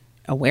isn't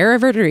aware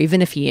of it, or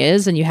even if he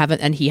is and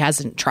he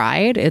hasn't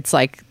tried, it's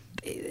like,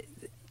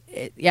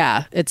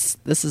 this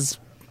is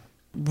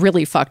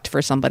really fucked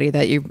for somebody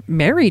that you're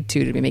married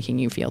to be making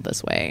you feel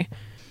this way.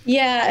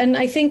 Yeah. And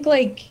I think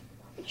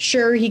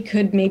sure, he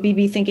could maybe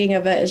be thinking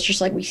of it as just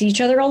like, we see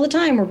each other all the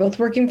time, we're both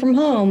working from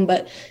home,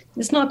 but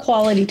it's not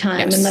quality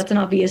time. And that's an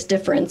obvious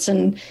difference.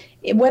 And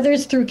whether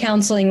it's through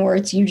counseling or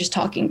it's you just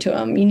talking to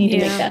him, you need to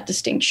make that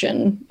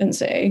distinction and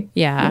say,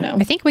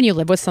 I think when you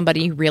live with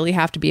somebody, you really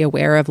have to be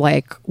aware of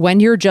like, when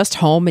you're just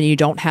home and you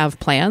don't have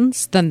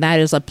plans, then that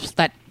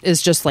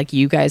is just like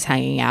you guys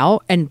hanging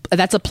out, and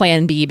that's a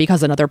plan B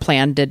because another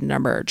plan didn't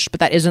emerge. But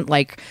that isn't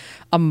like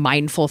a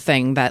mindful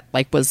thing that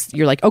like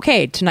you're like,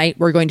 okay, tonight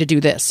we're going to do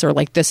this, or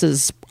like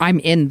I'm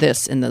in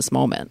this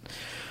moment.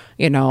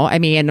 You know, I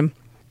mean,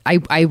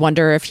 I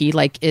wonder if he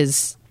like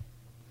is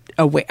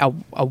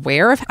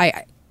aware of.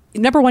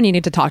 Number one, you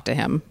need to talk to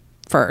him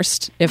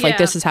first if like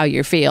this is how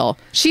you feel.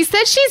 She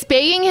said she's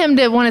begging him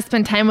to want to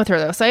spend time with her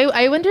though, so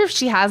I wonder if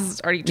she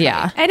has already tried.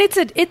 Yeah, and it's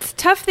a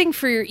tough thing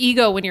for your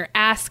ego when you're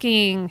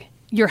asking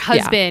your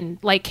husband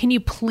like, can you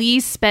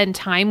please spend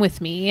time with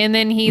me, and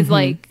then he's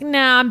like,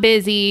 nah, I'm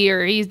busy,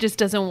 or he just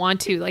doesn't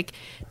want to. Like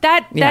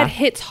that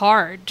hits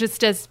hard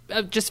just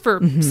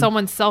for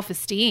someone's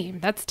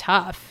self-esteem. That's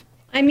tough.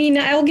 I mean,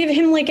 I'll give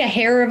him like a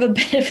hair of a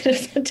benefit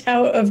of the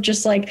doubt of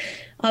just like,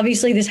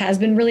 obviously this has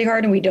been really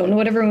hard and we don't know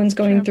what everyone's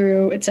going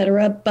through,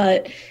 etc.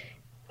 But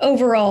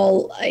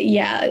overall,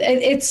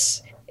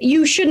 it's,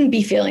 you shouldn't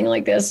be feeling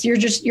like this. You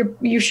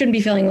shouldn't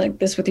be feeling like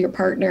this with your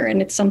partner. And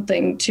it's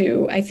something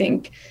to, I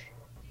think,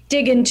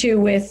 dig into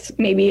with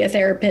maybe a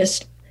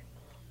therapist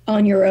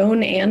on your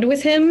own and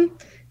with him.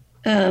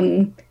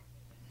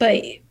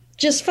 But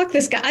just fuck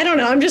this guy. I don't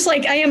know. I'm just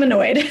like, I am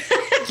annoyed.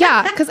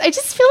 Yeah, because I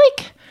just feel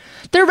like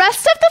the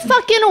rest of the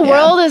fucking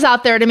world is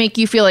out there to make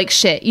you feel like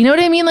shit. You know what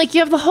I mean? Like,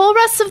 you have the whole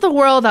rest of the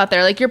world out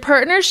there. Like, your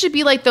partner should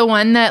be like the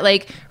one that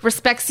like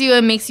respects you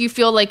and makes you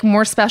feel like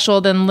more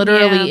special than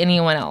literally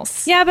anyone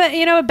else. Yeah, but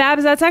you know,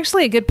 Babs, that's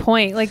actually a good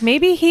point. Like,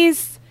 maybe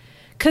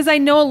because I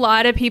know a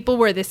lot of people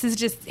where this is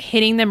just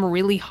hitting them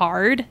really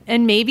hard,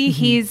 and maybe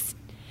he's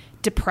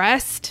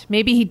depressed.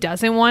 Maybe he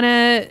doesn't want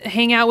to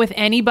hang out with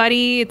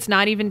anybody. It's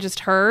not even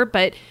just her,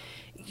 but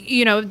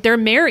you know, they're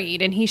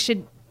married, and he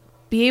should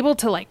be able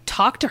to like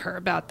talk to her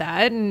about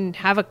that and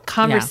have a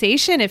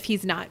conversation if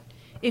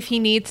he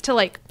needs to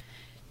like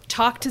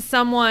talk to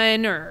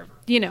someone or,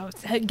 you know,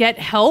 get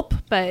help.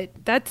 But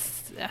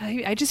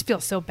I just feel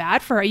so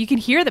bad for her. You can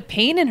hear the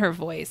pain in her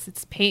voice.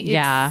 It's pain.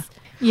 Yeah.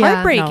 It's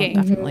heartbreaking.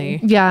 No, definitely.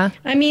 Yeah.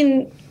 I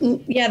mean,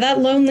 that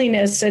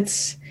loneliness,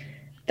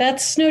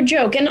 that's no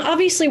joke. And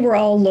obviously we're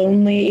all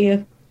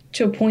lonely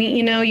to a point,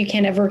 you know, you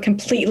can't ever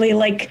completely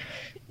like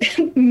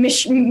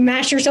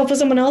mash yourself with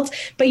someone else,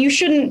 but you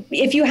shouldn't,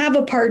 if you have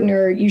a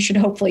partner, you should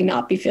hopefully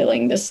not be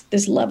feeling this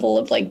level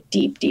of like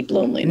deep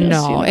loneliness.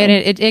 No, you know? and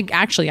it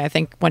actually, I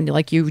think when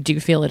like you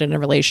do feel it in a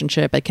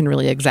relationship, it can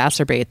really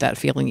exacerbate that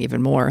feeling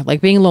even more.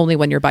 Like being lonely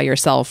when you're by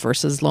yourself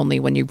versus lonely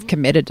when you've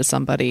committed to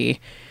somebody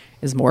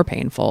is more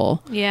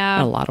painful. Yeah,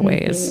 in a lot of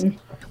ways.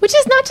 Which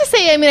is not to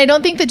say, I mean, I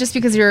don't think that just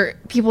because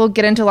people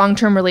get into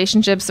long-term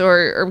relationships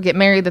or get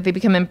married that they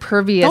become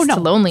impervious to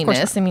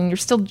loneliness. I mean, you're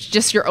still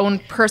just your own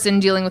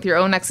person dealing with your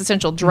own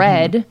existential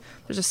dread.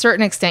 There's a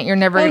certain extent you're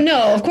never... Oh,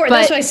 no, of course.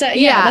 That's what I said.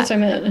 Yeah, that's what I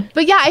meant.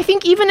 But yeah, I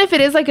think even if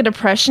it is like a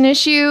depression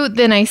issue,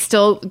 then I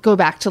still go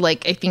back to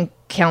like, I think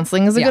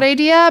counseling is a good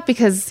idea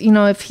because, you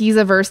know, if he's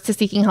averse to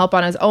seeking help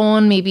on his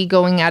own, maybe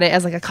going at it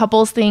as like a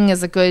couples thing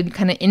is a good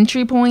kind of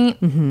entry point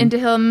into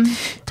him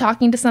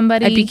talking to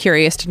somebody. I'd be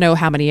curious to know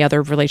how many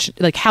other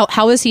like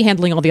how is he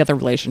handling all the other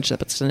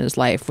relationships in his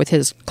life with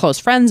his close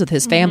friends, with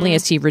his family?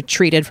 Is he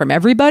retreated from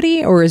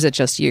everybody, or is it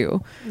just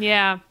you?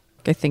 Yeah,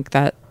 I think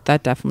that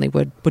definitely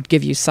would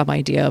give you some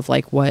idea of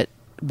like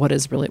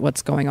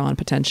what's going on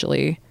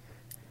potentially.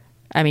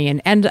 I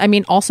mean, and I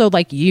mean also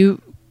like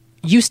you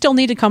still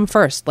need to come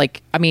first.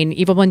 Like, I mean,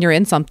 even when you're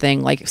in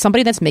something, like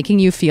somebody that's making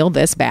you feel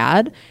this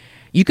bad,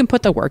 you can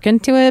put the work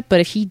into it.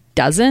 But if he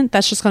doesn't,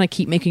 that's just going to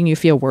keep making you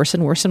feel worse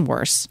and worse and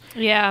worse.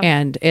 Yeah.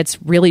 And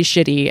it's really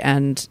shitty.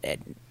 And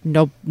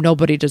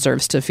nobody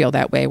deserves to feel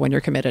that way when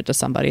you're committed to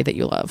somebody that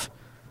you love.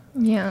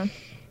 Yeah.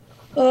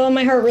 Oh,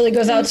 my heart really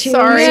goes out to you.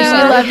 Sorry.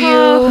 I love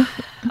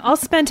you. I'll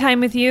spend time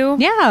with you.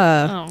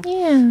 Yeah. Oh.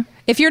 Yeah.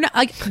 If you're not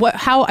like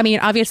I mean,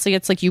 obviously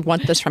it's like you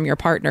want this from your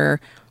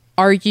partner.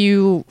 Are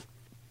you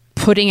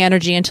putting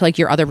energy into like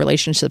your other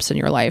relationships in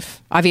your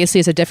life? Obviously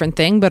it's a different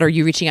thing, but are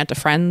you reaching out to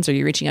friends? Are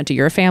you reaching out to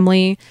your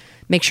family?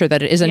 Make sure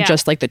that it isn't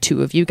just like the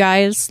two of you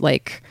guys.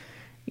 Like,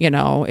 you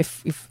know,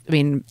 if I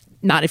mean,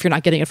 not if you're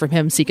not getting it from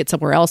him, seek it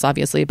somewhere else,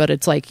 obviously, but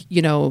it's like,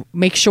 you know,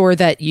 make sure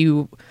that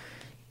you're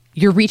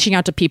reaching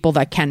out to people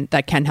that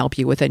can help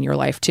you within your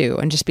life too,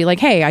 and just be like,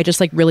 hey, I just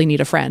like really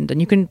need a friend.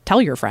 And you can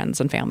tell your friends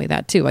and family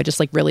that too. I just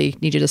like really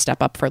need you to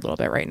step up for a little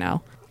bit right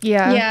now.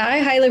 Yeah, I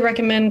highly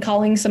recommend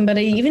calling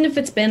somebody, even if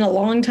it's been a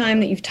long time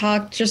that you've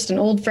talked, just an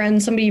old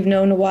friend, somebody you've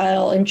known a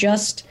while, and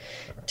just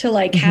to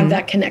like have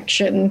that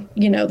connection,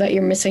 you know, that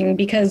you're missing.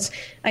 Because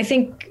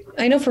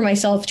I know for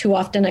myself too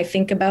often I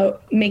think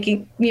about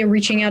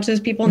reaching out to those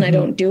people and I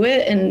don't do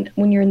it. And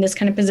when you're in this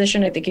kind of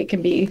position, I think it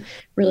can be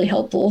really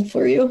helpful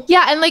for you.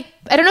 Yeah. And like,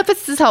 I don't know if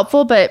this is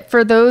helpful, but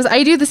for those,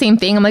 I do the same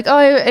thing. I'm like, oh,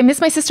 I miss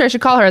my sister. I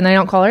should call her. And then I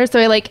don't call her. So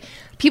I like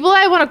people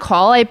I want to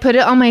call, I put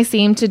it on my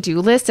same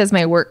to-do list as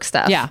my work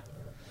stuff. Yeah.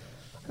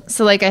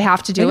 So like I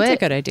have to do it. That's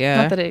a good idea.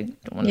 Not that I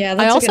don't want to. Yeah,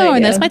 I also,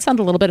 and this might sound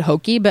a little bit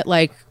hokey, but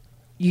like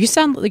you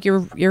sound like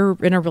you're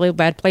in a really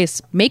bad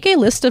place. Make a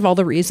list of all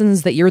the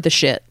reasons that you're the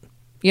shit.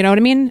 You know what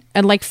I mean?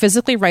 And like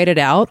physically write it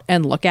out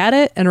and look at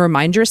it and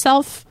remind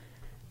yourself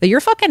that you're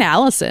fucking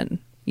Allison.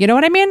 You know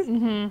what I mean?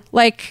 Mm-hmm.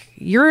 Like,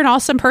 you're an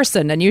awesome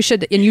person, and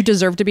you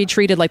deserve to be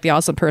treated like the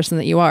awesome person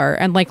that you are.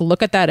 And like,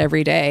 look at that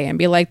every day and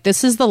be like,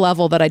 this is the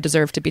level that I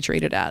deserve to be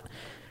treated at.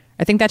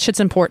 I think that shit's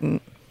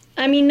important.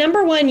 I mean,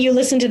 number one, you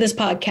listen to this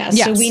podcast,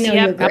 so we know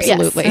you're great.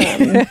 Absolutely.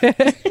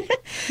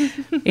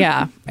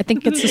 Yeah, I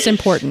think it's just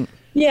important.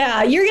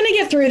 Yeah, you're going to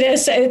get through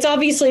this. It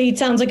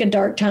sounds like a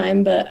dark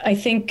time, but I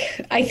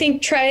think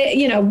try,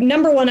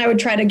 number one, I would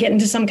try to get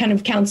into some kind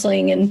of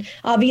counseling. And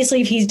obviously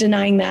if he's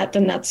denying that,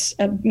 then that's,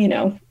 a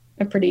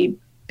pretty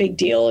big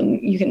deal.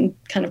 And you can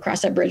kind of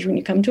cross that bridge when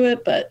you come to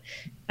it. But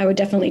I would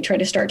definitely try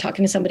to start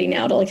talking to somebody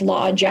now to like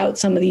lodge out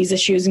some of these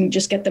issues and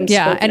just get them.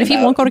 Yeah. And if he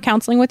won't go to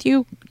counseling with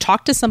you,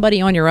 talk to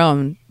somebody on your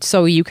own.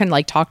 So you can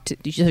talk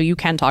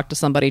to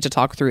somebody to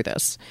talk through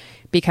this,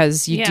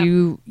 because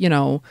you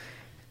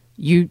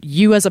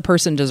as a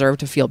person deserve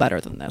to feel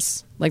better than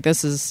this. Like,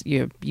 this is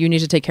you need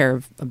to take care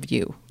of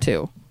you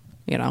too,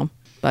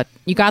 but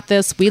you got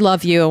this. We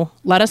love you.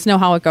 Let us know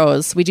how it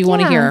goes. We do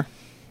want to hear.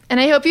 And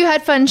I hope you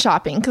had fun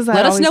shopping, because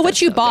let us know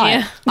what you bought.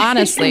 Yeah.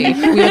 Honestly, we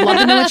would love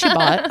to know what you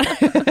bought.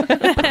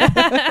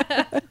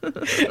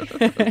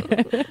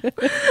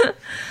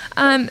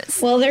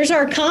 Well, there's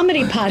our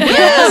comedy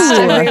podcast,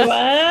 everyone.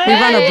 We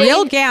run a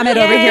real gamut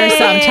over here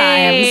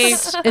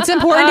sometimes. It's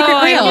important to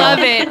get real. I love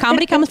it.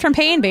 Comedy comes from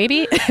pain,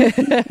 baby.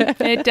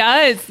 It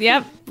does.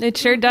 Yep. It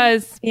sure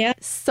does. Yeah.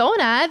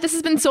 Sona, this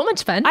has been so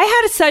much fun. I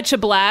had such a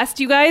blast,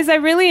 you guys. I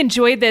really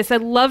enjoyed this. I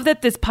love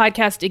that this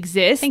podcast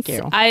exists. Thank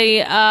you.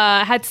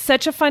 I had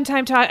such a fun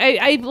time talking.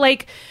 I don't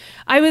think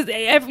I've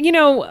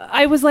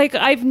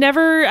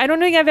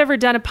ever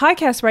done a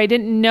podcast where I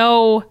didn't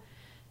know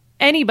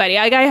anybody.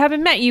 I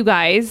haven't met you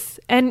guys,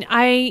 and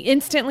I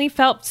instantly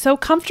felt so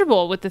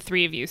comfortable with the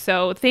three of you.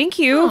 So thank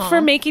you for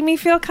making me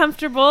feel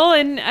comfortable,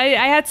 and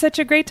I had such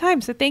a great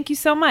time. So thank you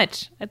so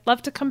much. I'd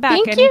love to come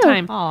back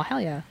anytime. Oh, hell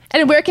yeah.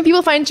 And where can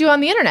people find you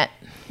on the internet?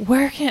 If you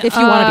want to be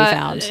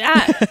found.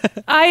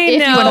 I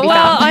know.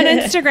 Well, on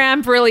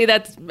Instagram, really,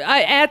 that's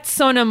at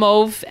Sona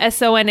Mauve,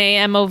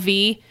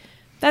 SONAMOV.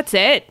 That's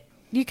it.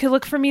 You can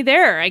look for me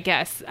there, I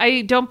guess.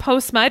 I don't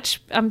post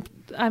much.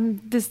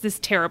 This is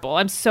terrible.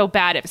 I'm so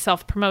bad at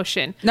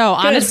self-promotion. No,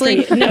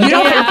 honestly, you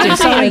don't have to.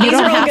 So you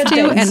don't have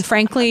to. And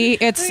frankly,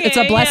 it's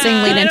a blessing.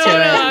 Lean into it.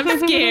 I'm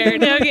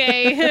scared.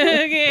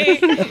 Okay.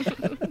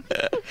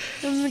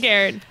 I'm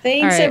scared.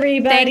 Thanks,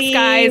 everybody.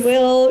 Thanks,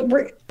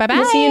 guys. Bye-bye.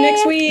 We'll see you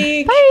next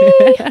week.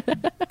 Bye.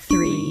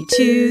 3,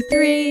 2,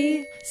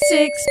 3,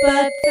 6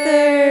 but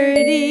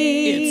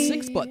 30. It's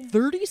 6 but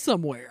 30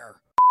 somewhere.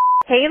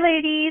 Hey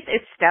ladies,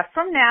 it's Steph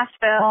from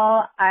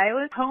Nashville. I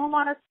was home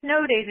on a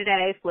snow day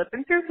today,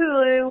 flipping through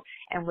Hulu,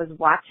 and was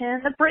watching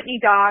the Britney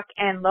doc,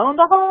 and lo and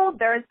behold,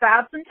 there's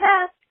Babs and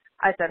Tess.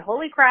 I said,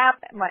 holy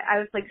crap. I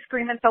was like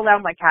screaming so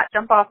loud my cat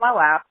jumped off my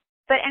lap.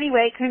 But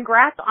anyway,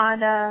 congrats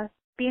on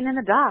being in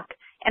the doc.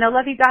 And I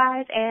love you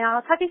guys, and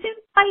I'll talk to you soon.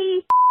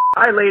 Bye!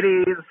 Hi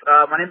ladies,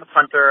 my name is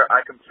Hunter.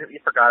 I completely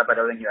forgot about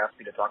everything you asked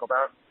me to talk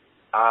about.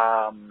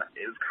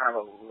 It was kind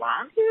of a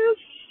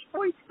longish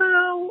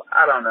voicemail.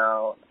 I don't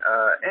know.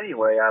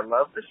 Anyway, I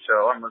love the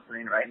show. I'm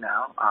listening right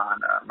now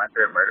on My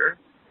Favorite Murder.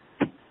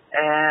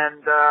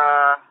 And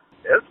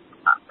it's,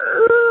 I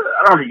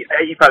don't know,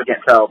 you probably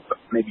can't tell, but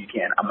maybe you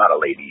can. I'm not a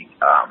lady,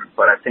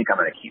 but I think I'm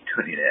going to keep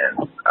tuning in.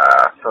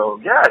 So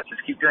yeah,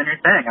 just keep doing your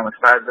thing. I'm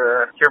excited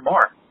to hear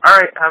more. All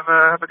right, have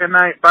a good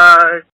night. Bye.